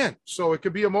bringing me in. So it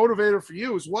could be a motivator for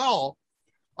you as well.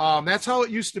 That's how it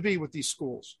used to be with these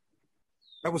schools.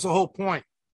 That was the whole point.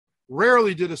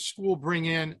 Rarely did a school bring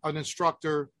in an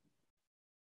instructor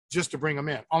just to bring them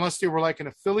in, unless they were like an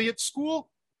affiliate school,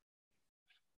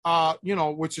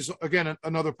 which is, again,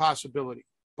 another possibility.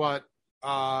 But,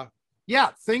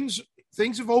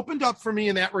 things have opened up for me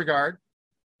in that regard.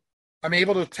 I'm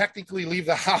able to technically leave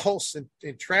the house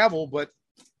and travel, but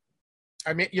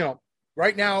I mean,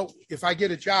 right now, if I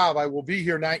get a job, I will be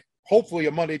here hopefully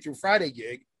a Monday through Friday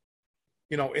gig,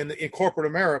 in corporate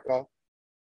America.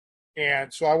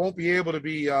 And so I won't be able to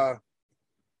be,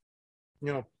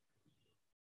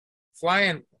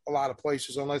 flying a lot of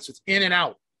places unless it's in and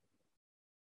out.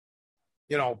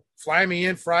 Fly me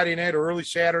in Friday night or early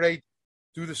Saturday,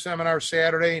 do the seminar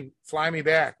Saturday and fly me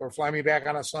back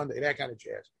on a Sunday, that kind of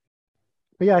jazz.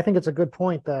 But yeah, I think it's a good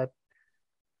point that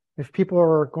if people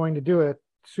are going to do it,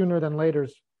 sooner than later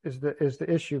is the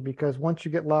issue, because once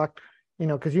you get locked,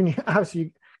 because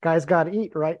obviously guys got to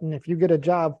eat, right? And if you get a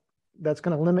job, that's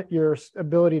going to limit your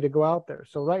ability to go out there.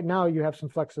 So right now you have some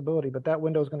flexibility, but that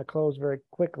window is going to close very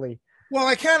quickly. Well,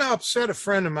 I kind of upset a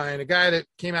friend of mine, a guy that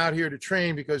came out here to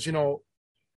train because,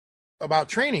 about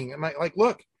training. I'm like,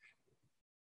 look,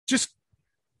 just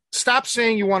stop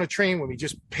saying you want to train with me.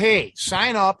 Just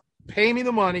sign up, pay me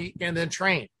the money, and then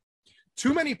train.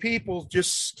 Too many people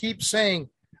just keep saying,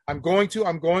 I'm going to,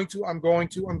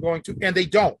 and they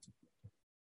don't.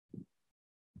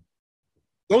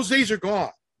 Those days are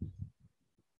gone.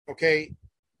 Okay.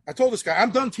 I told this guy,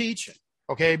 I'm done teaching.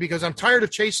 Okay. Because I'm tired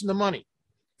of chasing the money.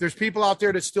 There's people out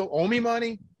there that still owe me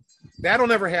money. That'll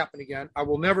never happen again. I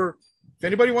will never. If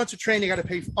anybody wants to train, you got to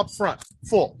pay up front,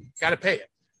 full. Got to pay it.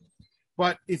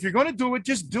 But if you're going to do it,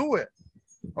 just do it.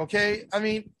 Okay. I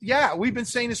mean, yeah, we've been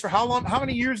saying this for how long? How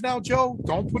many years now, Joe?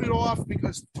 Don't put it off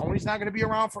because Tony's not going to be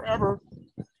around forever.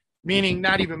 Meaning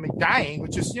not even me dying,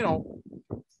 but just,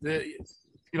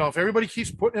 if everybody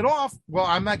keeps putting it off, well,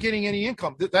 I'm not getting any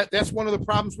income. That's one of the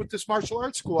problems with this martial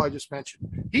arts school I just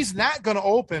mentioned. He's not going to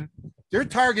open. They're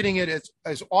targeting it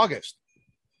as August.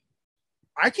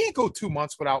 I can't go 2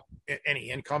 months without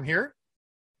any income here.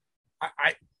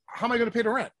 How am I going to pay the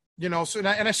rent? So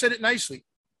I said it nicely.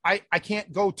 I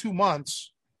can't go 2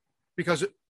 months because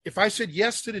if I said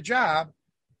yes to the job,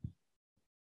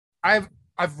 I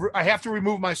have to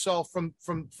remove myself from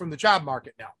the job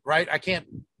market now, right? I can't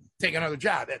take another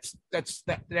job.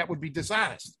 That would be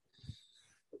dishonest.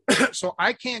 So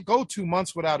I can't go 2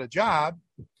 months without a job.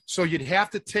 So you'd have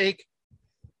to take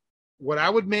what I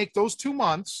would make those 2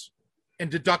 months and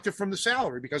deduct it from the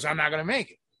salary because I'm not going to make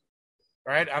it.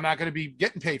 All right. I'm not going to be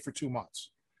getting paid for 2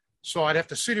 months. So I'd have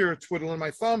to sit here twiddling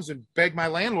my thumbs and beg my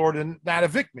landlord and not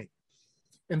evict me.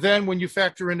 And then when you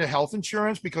factor in the health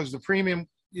insurance, because the premium,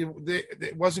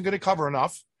 it wasn't going to cover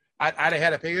enough, I'd have had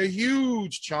to pay a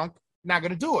huge chunk, not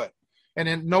going to do it. And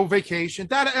then no vacation,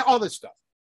 all this stuff.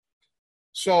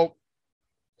 So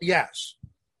yes,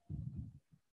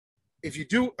 if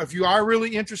you are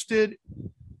really interested,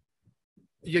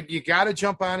 you got to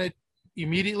jump on it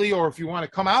immediately. Or if you want to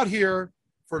come out here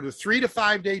for the 3 to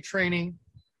 5 day training,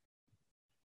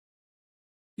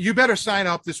 you better sign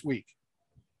up this week.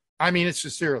 I mean it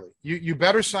sincerely. You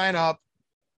better sign up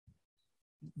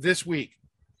this week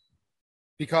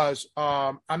because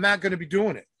I'm not going to be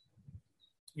doing it.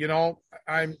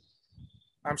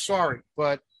 I'm sorry,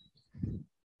 but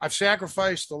I've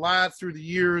sacrificed a lot through the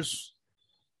years.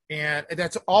 And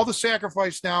that's all the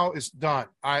sacrifice now is done.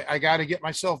 I got to get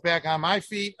myself back on my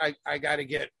feet. I got to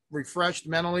get refreshed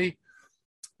mentally.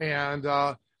 And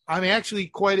I'm actually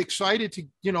quite excited to,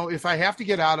 if I have to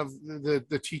get out of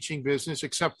the teaching business,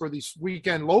 except for these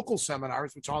weekend local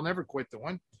seminars, which I'll never quit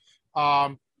doing.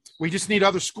 We just need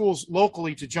other schools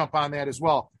locally to jump on that as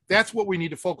well. That's what we need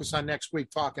to focus on next week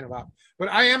talking about. But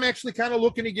I am actually kind of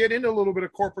looking to get into a little bit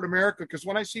of corporate America because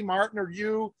when I see Martin or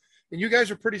you, and you guys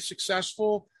are pretty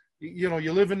successful,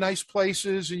 you live in nice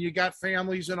places and you got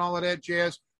families and all of that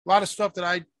jazz. A lot of stuff that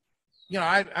I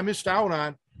missed out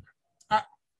on.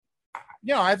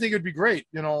 I think it'd be great,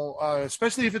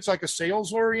 especially if it's like a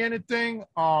sales oriented thing.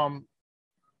 I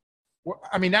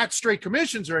mean, not straight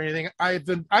commissions or anything. I've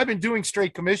been doing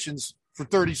straight commissions for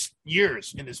 30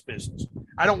 years in this business.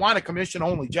 I don't want a commission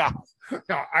only job.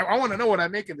 No, I want to know what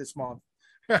I'm making this month.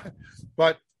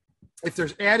 But if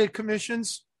there's added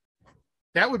commissions,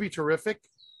 that would be terrific.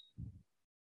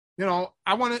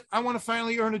 I want to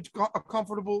finally earn a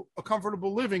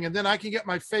comfortable living, and then I can get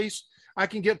my face. I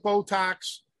can get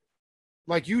Botox,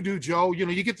 like you do, Joe.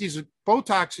 You get these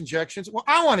Botox injections. Well,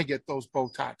 I want to get those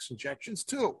Botox injections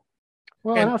too.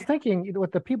 Well, and I was thinking,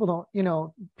 what the people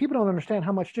don't understand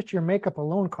how much just your makeup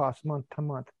alone costs month to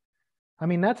month. I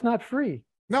mean, that's not free.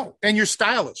 No, and your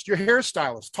stylist, your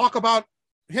hairstylist, talk about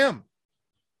him.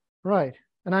 Right,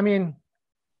 and I mean.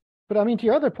 But I mean, to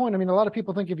your other point, I mean, a lot of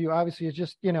people think of you obviously as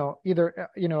just, either,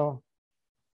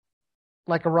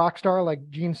 like a rock star, like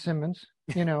Gene Simmons,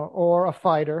 or a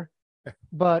fighter.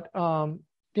 But,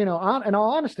 in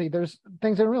all honesty, there's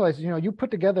things I realize, you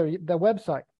put together the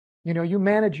website, you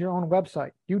manage your own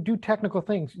website, you do technical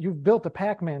things. You've built a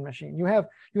Pac-Man machine. You have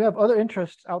other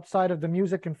interests outside of the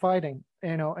music and fighting,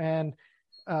 and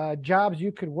jobs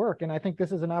you could work. And I think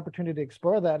this is an opportunity to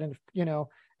explore that.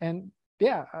 And,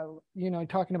 yeah,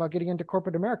 talking about getting into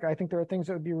corporate America, I think there are things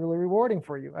that would be really rewarding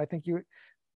for you. I think you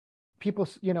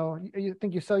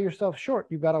think you sell yourself short.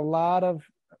 You've got a lot of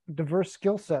diverse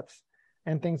skill sets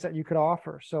and things that you could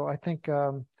offer. So I think,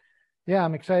 I'm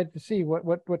excited to see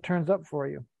what turns up for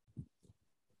you.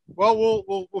 Well,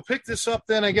 we'll pick this up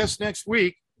then, I guess, next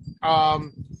week.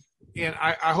 And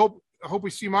I hope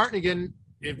we see Martin again,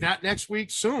 if not next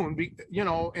week, soon.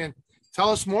 And tell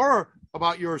us more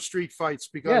about your street fights,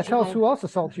 because tell us who else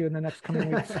assaults you in the next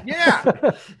coming weeks. Yeah.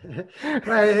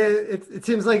 Right. It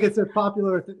seems like it's a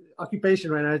popular occupation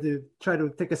right now to try to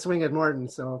take a swing at Martin.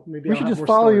 So maybe we should just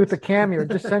follow you with the camera,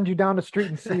 just send you down the street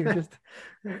and see you.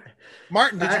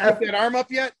 Martin, did you get that arm up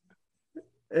yet?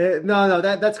 No,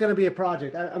 that's going to be a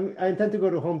project. I intend to go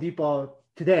to Home Depot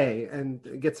today and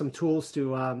get some tools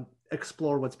to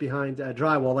explore what's behind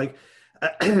drywall. Like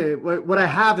what I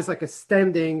have is like a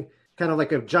standing kind of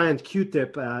like a giant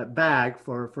Q-tip bag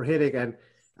for hitting, and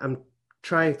I'm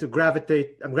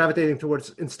gravitating towards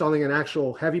installing an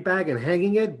actual heavy bag and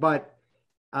hanging it. But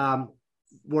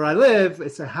where I live,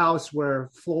 it's a house where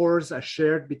floors are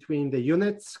shared between the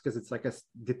units because it's like it's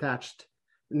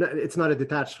not a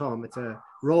detached home. It's a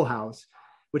row house,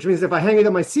 which means if I hang it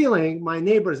on my ceiling, my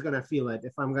neighbor is going to feel it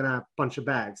if I'm going to punch a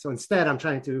bag. So instead, I'm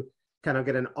trying to kind of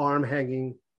get an arm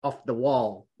hanging off the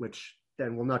wall, which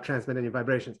then will not transmit any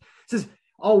vibrations. This is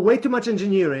all way too much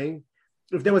engineering.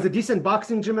 If there was a decent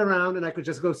boxing gym around and I could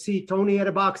just go see Tony at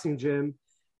a boxing gym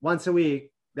once a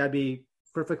week, that'd be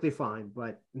perfectly fine.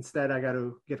 But instead, I got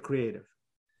to get creative.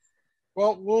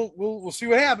 Well, we'll see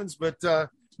what happens. But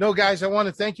no, guys, I want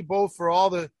to thank you both for all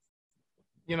the,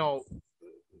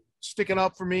 sticking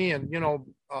up for me. And,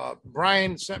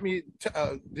 Brian sent me,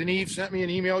 Denise sent me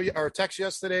an email or a text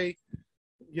yesterday,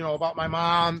 about my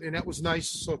mom, and that was nice.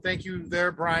 So thank you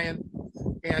there, Brian.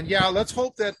 And yeah, let's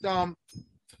hope that a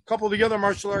couple of the other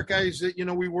martial art guys that,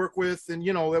 we work with, and,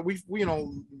 that we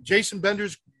Jason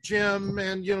Bender's gym,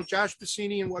 and, Josh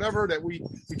Bassini and whatever that we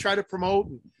try to promote,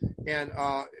 and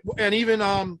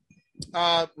even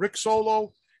Rick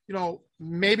Solo,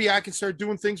 maybe I can start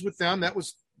doing things with them. That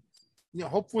was,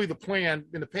 hopefully the plan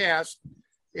in the past.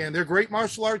 And they're great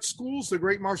martial arts schools. They're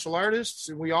great martial artists.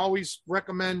 And we always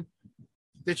recommend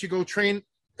that you go train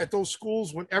at those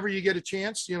schools whenever you get a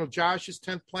chance. Josh's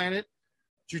 10th Planet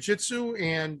Jiu-Jitsu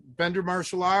and Bender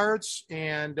Martial Arts.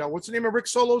 And what's the name of Rick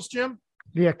Solo's gym?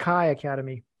 The Akai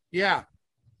Academy. Yeah.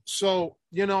 So,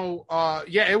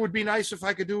 it would be nice if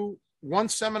I could do one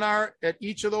seminar at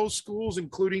each of those schools,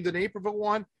 including the Naperville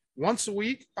one, once a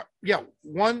week.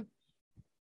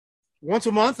 Once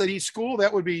a month at each school.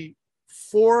 That would be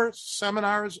 4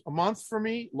 seminars a month for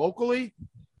me locally.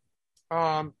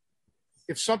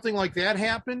 If something like that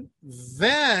happened,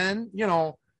 then,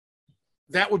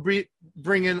 that would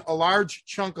bring in a large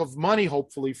chunk of money,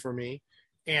 hopefully, for me.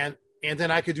 And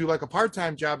then I could do like a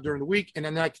part-time job during the week. And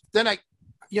then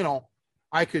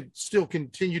I could still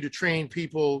continue to train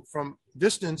people from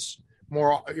distance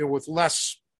more, with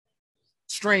less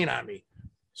strain on me.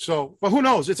 So, but who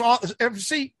knows? It's all,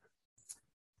 everything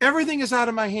is out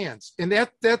of my hands. And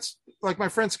that's like my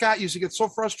friend Scott used to get so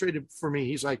frustrated for me.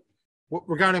 He's like,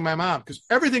 regarding my mom, because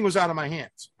everything was out of my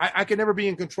hands. I could never be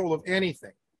in control of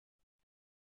anything.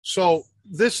 So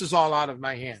this is all out of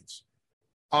my hands.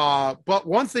 But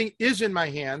one thing is in my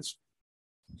hands,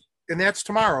 and that's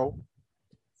tomorrow.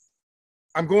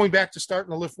 I'm going back to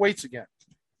starting to lift weights again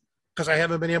because I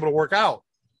haven't been able to work out.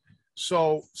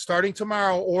 So starting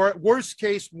tomorrow, or at worst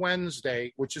case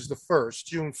Wednesday, which is the 1st,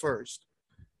 June 1st,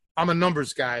 I'm a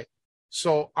numbers guy.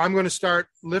 So I'm going to start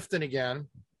lifting again.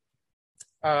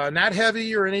 Not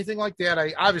heavy or anything like that.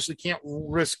 I obviously can't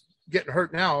risk getting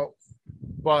hurt now,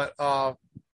 but,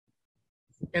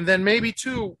 and then maybe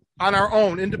too, on our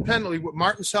own, independently, with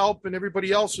Martin's help and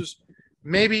everybody else's,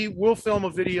 maybe we'll film a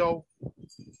video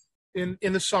in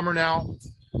the summer now,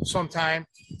 sometime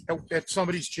at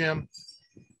somebody's gym,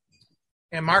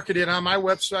 and market it on my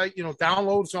website,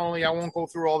 downloads only. I won't go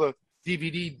through all the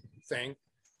DVD thing,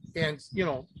 and,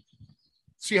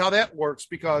 see how that works,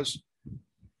 because,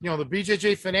 the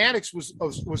BJJ Fanatics was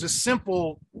a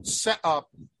simple setup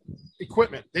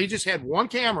equipment. They just had one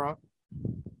camera,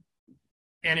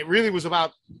 and it really was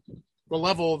about the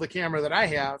level of the camera that I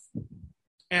have,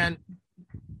 and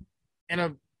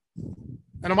a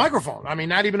microphone. I mean,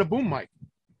 not even a boom mic.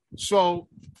 So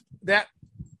that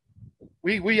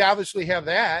we obviously have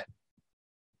that.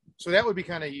 So that would be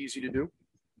kind of easy to do,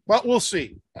 but we'll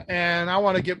see. And I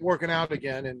want to get working out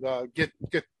again and get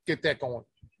that going.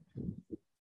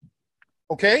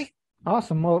 Okay.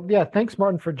 Awesome. Well, yeah, thanks,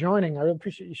 Martin, for joining. I really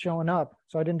appreciate you showing up,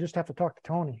 so I didn't just have to talk to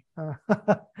Tony. And,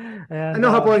 I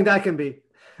know how boring that can be.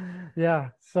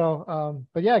 Yeah. So,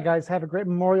 but yeah, guys, have a great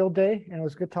Memorial Day, and it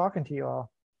was good talking to you all.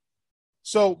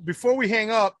 So before we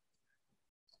hang up,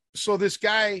 so this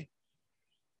guy,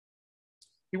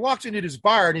 he walks into his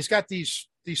bar and he's got these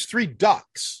 3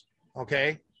 ducks.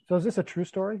 Okay. So is this a true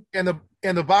story? And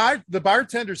the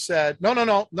bartender said,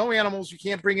 no animals. You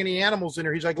can't bring any animals in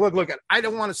here. He's like, look, I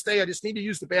don't want to stay. I just need to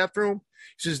use the bathroom.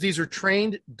 He says, these are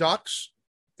trained ducks.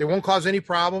 They won't cause any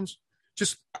problems.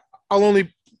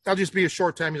 I'll just be a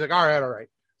short time. He's like, all right.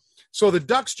 So the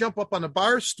ducks jump up on the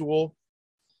bar stool,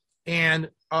 and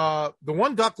the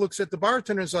one duck looks at the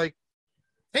bartender and is like,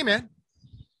 hey man.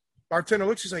 Bartender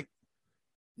looks, he's like,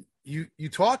 you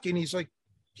talking? He's like,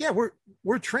 yeah,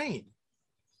 we're trained.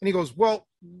 And he goes, well,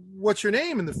 what's your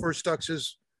name? And the first duck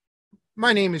says,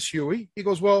 my name is Huey. He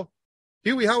goes, well,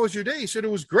 Huey, how was your day? He said,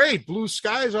 it was great. Blue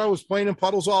skies. I was playing in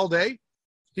puddles all day.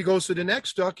 He goes to the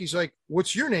next duck. He's like,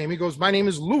 what's your name? He goes, my name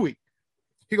is Louie.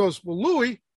 He goes, well,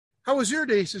 Louie, how was your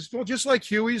day? He says, well, just like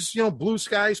Huey's, blue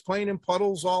skies, playing in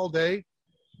puddles all day.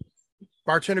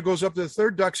 Bartender goes up to the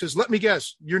third duck, says, let me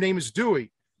guess, your name is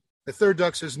Dewey. The third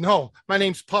duck says, no, my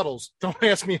name's Puddles. Don't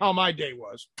ask me how my day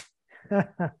was. All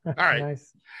right.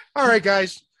 Nice. All right,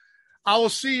 guys. I will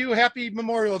see you. Happy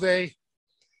Memorial Day.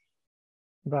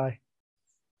 Bye.